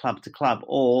from club to club,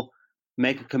 or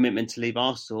make a commitment to leave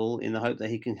Arsenal in the hope that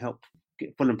he can help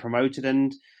get Fulham promoted,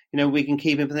 and we can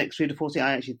keep him for the next 3 to 4 seasons.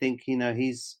 I actually think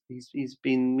he's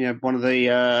been one of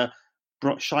the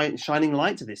shining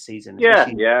lights of this season.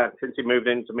 Yeah. Since he moved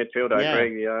into midfield, I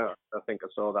agree. I think I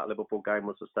saw that Liverpool game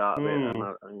was the start of it,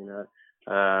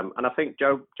 and I think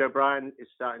Joe Bryan is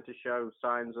starting to show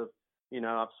signs of.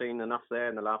 I've seen enough there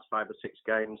in the last 5 or 6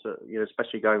 games that,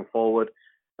 especially going forward.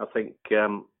 I think,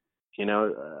 everyone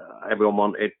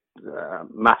wanted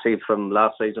Matty from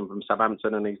last season from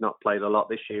Southampton, and he's not played a lot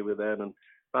this year with them.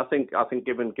 But I think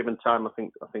given time, I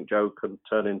think Joe can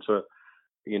turn into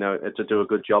to do a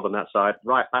good job on that side.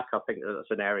 Right back, I think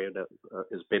that's an area that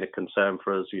has been a concern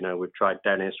for us. We've tried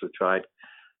Dennis, we've tried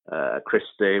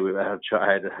Christie, we've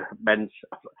tried Menz.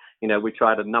 We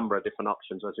tried a number of different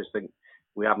options. I just think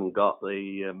we haven't got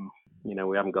the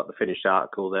finished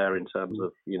article there in terms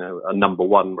of a number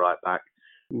one right back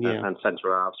and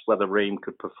centre halves. Whether Ream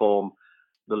could perform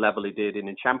the level he did in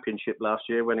the Championship last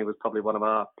year, when he was probably one of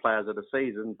our players of the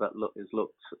season, but has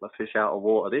looked a fish out of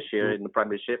water this year in the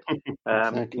Premiership.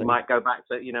 Exactly. He might go back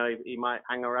to he might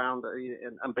hang around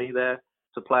and be there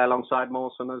to play alongside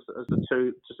Mawson as the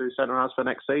two centre halves for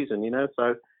next season.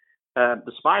 So.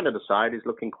 The spine of the side is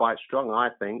looking quite strong, I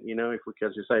think. If we,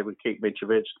 as you say, we keep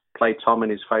Mitrovic, play Tom in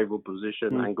his favourable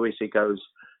position, and Anguissa goes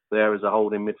there as a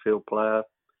holding midfield player.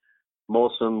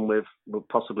 Mawson with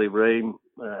possibly Ream.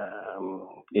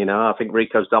 I think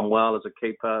Rico's done well as a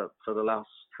keeper for the last.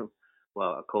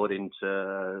 Well, according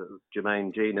to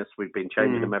Jermaine Genius, we've been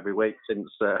changing him every week since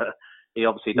he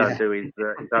obviously don't do his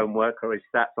own work or his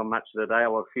stats on Match of the Day. I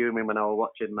was fuming when I was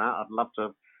watching that. I'd love to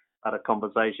have had a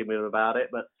conversation with him about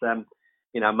it, but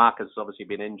Marcus has obviously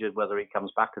been injured. Whether he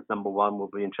comes back as number one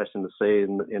will be interesting to see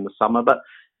in the summer. But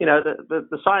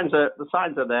the signs are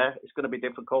there. It's going to be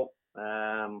difficult,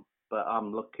 but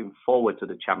I'm looking forward to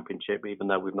the Championship, even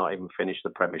though we've not even finished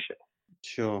the Premiership.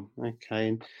 Sure, okay.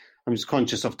 And I'm just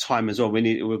conscious of time as well.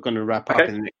 We're going to wrap up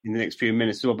in the next few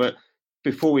minutes as well. But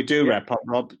before we do wrap up,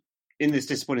 Rob, in this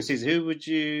disappointing season, who would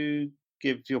you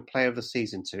give your player of the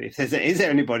season to? Is there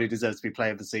anybody who deserves to be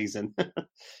player of the season?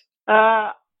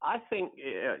 I think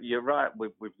you're right.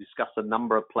 We've discussed a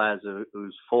number of players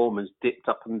whose form has dipped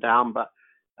up and down, but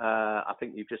I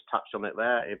think you've just touched on it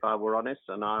there, if I were honest,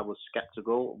 and I was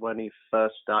sceptical when he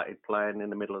first started playing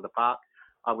in the middle of the park.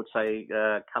 I would say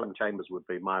Callum Chambers would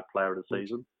be my player of the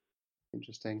season.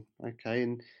 Interesting.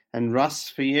 Okay. And Russ,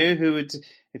 for you, who would,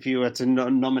 if you were to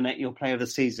nominate your player of the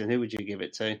season, who would you give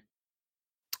it to?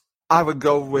 I would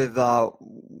go with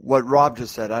what Rob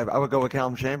just said. I would go with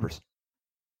Callum Chambers.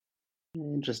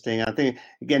 Interesting. I think,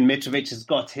 again, Mitrovic has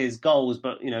got his goals,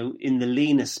 but, in the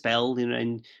leaner spell,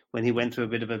 and when he went through a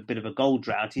bit of a goal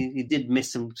drought, he did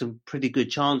miss some pretty good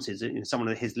chances. Someone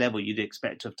at his level you'd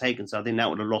expect to have taken. So I think that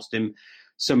would have lost him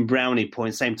some brownie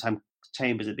points. Same time,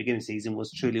 Chambers at the beginning of the season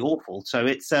was truly awful. So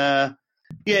it's I'm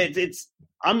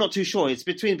not too sure. It's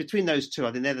between those two.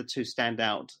 I think they're the two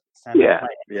standout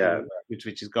players,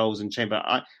 Mitrovic goals and Chambers.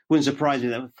 I wouldn't surprise me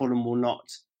that Fulham will not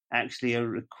actually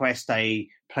request a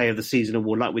player of the season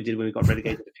award like we did when we got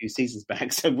relegated a few seasons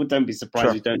back. So don't be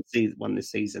surprised we don't see one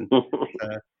this season.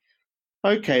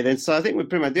 Okay, then. So I think we're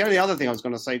pretty much, the only other thing I was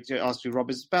going to say to ask you, Rob,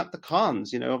 is about the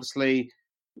Khans. Obviously,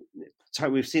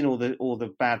 we've seen all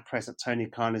the bad press that Tony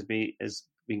Khan has been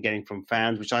getting from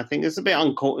fans, which I think is a bit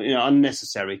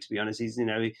unnecessary, to be honest. He's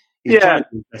trying to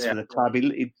invest for the club.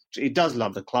 He does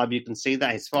love the club. You can see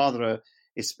that his father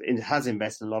has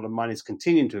invested a lot of money. Is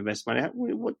continuing to invest money.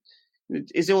 What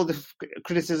is all the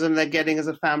criticism they're getting as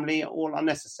a family all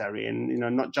unnecessary and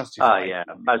not justified?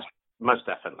 Most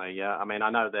definitely. Yeah, I mean,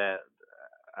 I know they're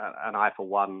and I for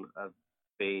one have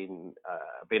been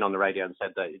on the radio and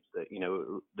said that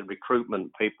the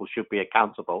recruitment people should be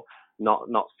accountable, not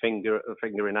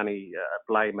fingering any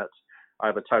blame at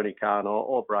either Tony Khan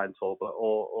or Brian Talbot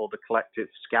or the collective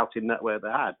scouting network they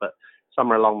had, but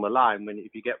somewhere along the line,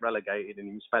 if you get relegated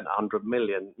and you spent 100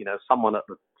 million, someone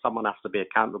has to be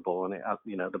accountable, and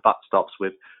the buck stops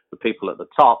with the people at the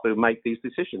top who make these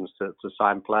decisions to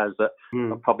sign players that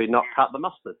are probably not cut the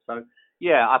mustard. So,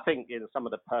 yeah, I think some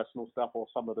of the personal stuff or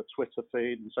some of the Twitter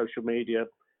feed and social media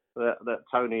that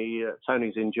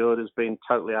Tony's endured has been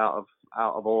totally out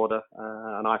of order,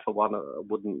 and I for one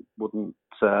wouldn't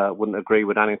agree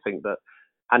with anything that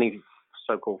any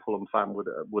so-called Fulham fan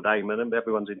would aim at them.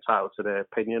 Everyone's entitled to their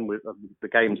opinion. The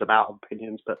game's about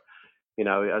opinions, but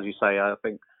as you say, I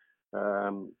think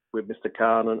with Mr.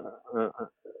 Khan and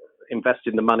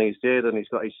investing the money he's did, and he's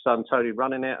got his son Tony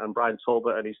running it, and Brian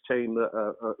Talbot and his team that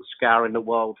are scouring the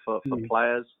world for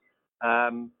players.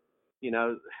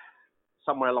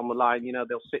 somewhere along the line,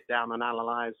 they'll sit down and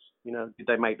analyse, did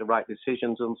they make the right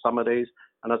decisions on some of these?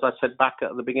 And as I said back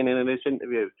at the beginning of this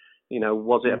interview,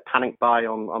 was it a panic buy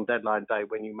on deadline day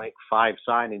when you make 5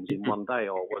 signings in one day,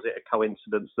 or was it a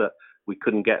coincidence that we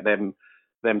couldn't get them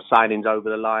signings over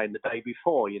the line the day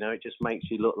before? It just makes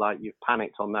you look like you've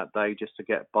panicked on that day just to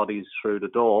get bodies through the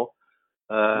door.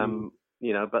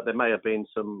 But there may have been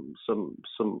some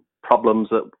problems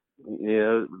that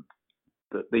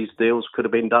that these deals could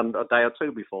have been done a day or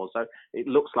two before. So it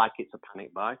looks like it's a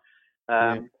panic buy.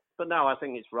 But no, I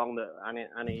think it's wrong that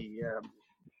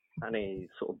any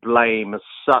sort of blame as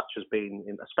such has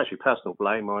been, especially personal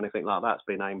blame or anything like that, has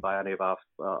been aimed by any of our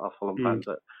Fulham fans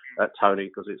at Tony,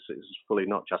 because it's fully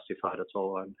not justified at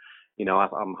all. And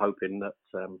I'm hoping that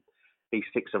he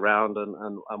sticks around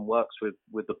and works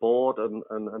with the board and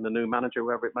the new manager,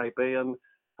 whoever it may be, and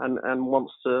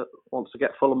wants to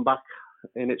get Fulham back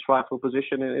in its rightful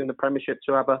position in the Premiership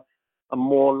to have a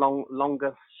more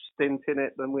longer stint in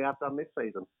it than we have done this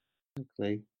season.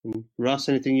 Okay. Russ,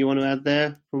 anything you want to add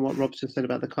there from what Rob just said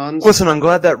about the Khans? Listen, I'm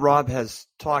glad that Rob has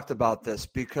talked about this,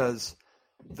 because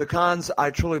the Khans,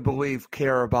 I truly believe,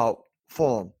 care about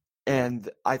Fulham, and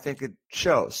I think it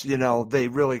shows. They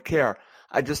really care.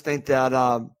 I just think that,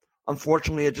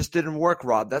 unfortunately, it just didn't work,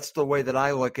 Rob. That's the way that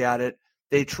I look at it.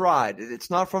 They tried.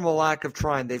 It's not from a lack of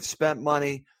trying. They've spent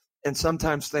money, and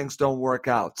sometimes things don't work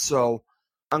out. So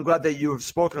I'm glad that you have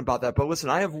spoken about that. But listen,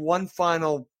 I have one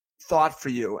final thought for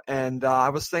you, and I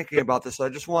was thinking about this. So I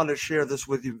just wanted to share this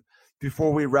with you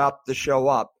before we wrap the show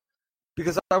up,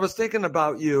 because I was thinking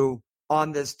about you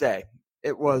on this day.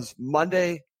 It was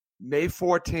Monday, May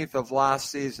 14th of last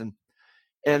season,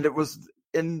 and it was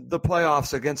in the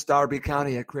playoffs against Derby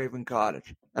County at Craven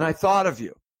Cottage. And I thought of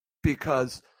you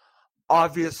because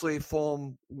obviously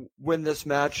Fulham win this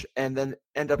match and then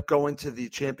end up going to the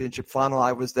championship final.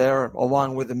 I was there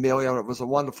along with Emilio. It was a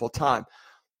wonderful time.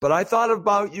 But I thought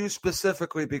about you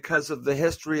specifically because of the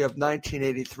history of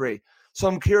 1983. So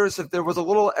I'm curious if there was a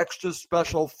little extra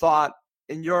special thought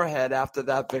in your head after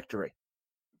that victory.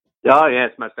 Oh,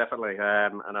 yes, most definitely.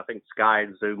 And I think Sky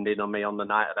zoomed in on me on the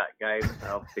night of that game.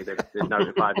 Obviously, they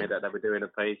notified me that they were doing a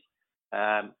piece.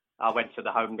 I went to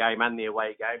the home game and the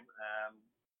away game.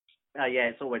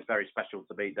 It's always very special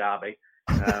to beat Derby.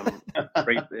 And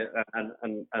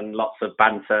lots of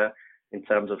banter in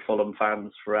terms of Fulham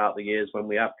fans throughout the years when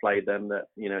we have played them, that,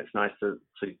 it's nice to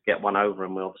get one over,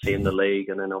 and we're obviously in the league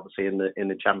and then obviously in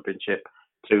the championship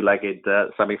 2-legged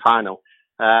semi-final.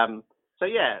 So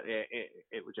yeah,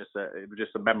 it was just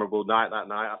a memorable night that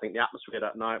night. I think the atmosphere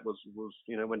that night was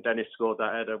when Dennis scored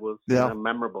that header was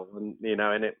memorable, and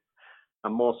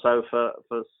and more so for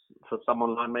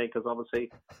someone like me, because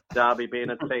obviously Derby being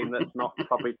a team that's not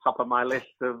probably top of my list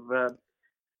of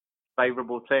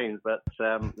favourable teams, but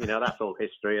that's all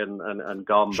history and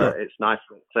gone. Sure. But it's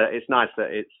nice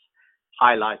that it's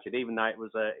highlighted, even though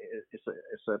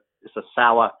it's a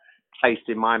sour taste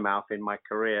in my mouth in my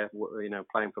career.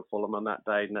 Playing for Fulham on that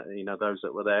day. Those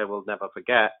that were there will never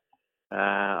forget.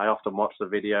 I often watch the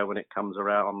video when it comes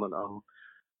around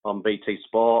on BT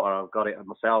Sport, or I've got it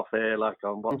myself here, like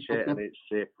I watch it, and it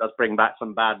does bring back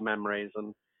some bad memories.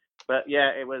 But yeah,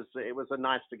 it was a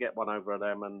nice to get one over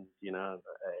them, and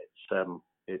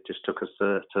it just took us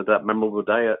to that memorable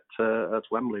day at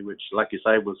Wembley, which, like you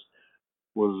say,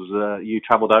 was you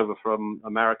travelled over from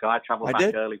America. I travelled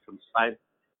back early from Spain.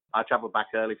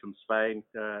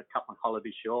 Cut my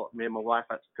holiday short. Me and my wife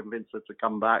had to convince her to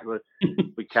come back.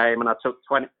 We came, and I took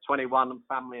 21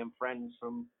 family and friends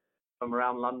from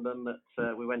around London that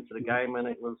we went to the game, and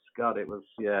it was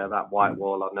that white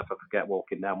wall. I'll never forget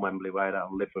walking down Wembley Way.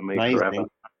 That'll live with me forever.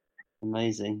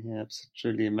 Amazing, yeah,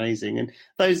 truly amazing. And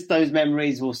those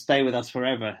memories will stay with us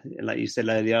forever. Like you said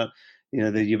earlier,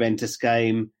 the Juventus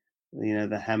game,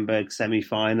 the Hamburg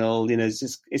semi-final,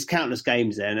 it's countless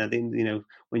games there. And I think,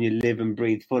 when you live and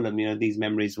breathe Fulham, these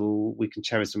memories we can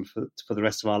cherish them for the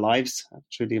rest of our lives.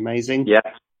 Truly amazing. Yeah,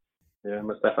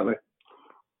 most definitely.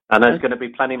 And there's going to be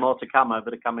plenty more to come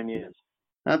over the coming years.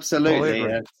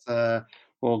 Absolutely.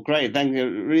 Well, great. Thank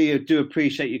you. Really do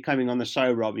appreciate you coming on the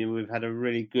show, Rob. We've had a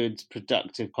really good,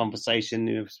 productive conversation.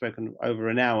 We've spoken over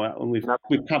an hour, and we've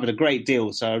covered a great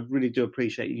deal. So I really do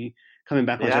appreciate you coming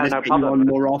back on. Let's get you on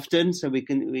more often, so we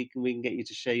can get you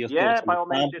to share your thoughts. Yeah, by all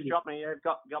means, just drop me. You've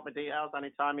got my details.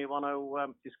 Anytime you want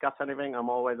to discuss anything, I'm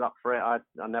always up for it. I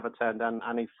never turn down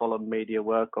any Fulham media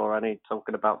work or any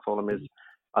talking about Fulham.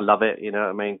 I love it.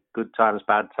 Good times,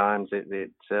 bad times.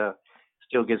 It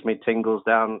still gives me tingles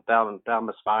down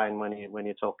the spine when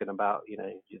you're talking about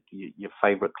your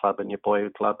favourite club and your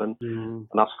boyhood club, and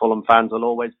us Fulham fans will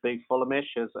always be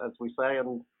Fulhamish, as we say,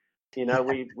 and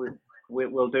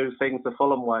we'll do things the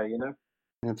Fulham way, you know.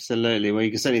 Absolutely. Well, you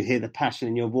can certainly hear the passion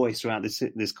in your voice throughout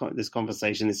this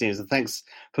conversation this evening. So thanks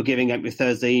for giving up your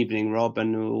Thursday evening, Rob,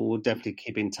 and we'll definitely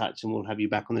keep in touch, and we'll have you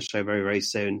back on the show very, very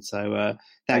soon. So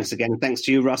thanks again, and thanks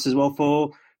to you, Russ, as well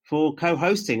for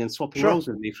co-hosting and swapping roles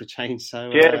with me for a change.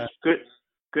 So yeah,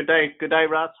 good day,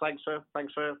 Russ. Thanks for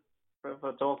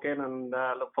talking, and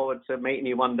look forward to meeting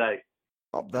you one day.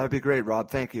 Oh, that'd be great,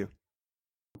 Rob. Thank you.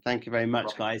 Thank you very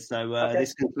much, guys. So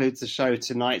this concludes the show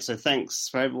tonight. So thanks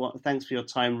for everyone. Thanks for your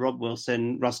time, Rob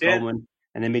Wilson, Russ Coleman,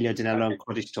 and Emilio Dinello on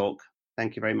Cottage Talk.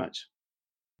 Thank you very much.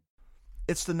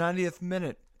 It's the 90th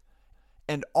minute,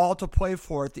 and all to play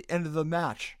for at the end of the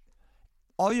match.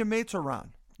 All your mates are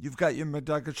around. You've got your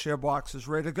McNugget share boxes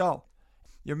ready to go.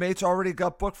 Your mates already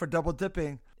got booked for double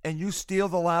dipping, and you steal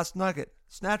the last nugget,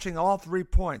 snatching all 3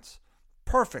 points.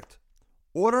 Perfect.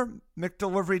 Order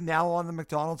McDelivery now on the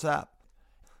McDonald's app.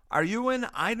 Are you in?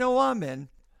 I know I'm in.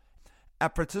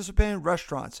 At participating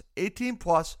restaurants, 18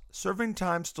 plus, serving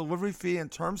times, delivery fee, and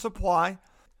terms apply.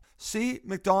 See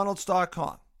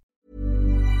McDonald's.com.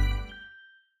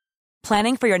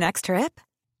 Planning for your next trip?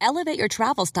 Elevate your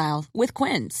travel style with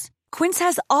Quince. Quince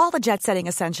has all the jet-setting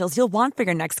essentials you'll want for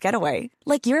your next getaway,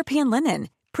 like European linen,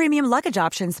 premium luggage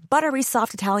options, buttery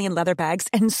soft Italian leather bags,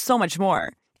 and so much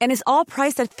more. And is all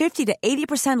priced at 50 to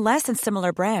 80% less than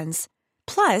similar brands.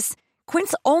 Plus,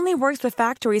 Quince only works with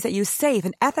factories that use safe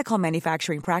and ethical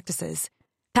manufacturing practices.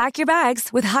 Pack your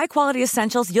bags with high-quality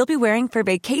essentials you'll be wearing for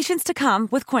vacations to come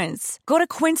with Quince. Go to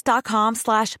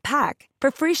quince.com/pack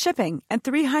for free shipping and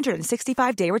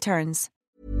 365-day returns.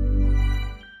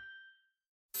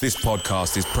 This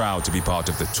podcast is proud to be part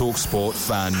of the TalkSport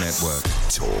Fan Network.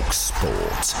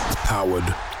 TalkSport.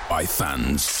 Powered by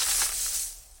fans.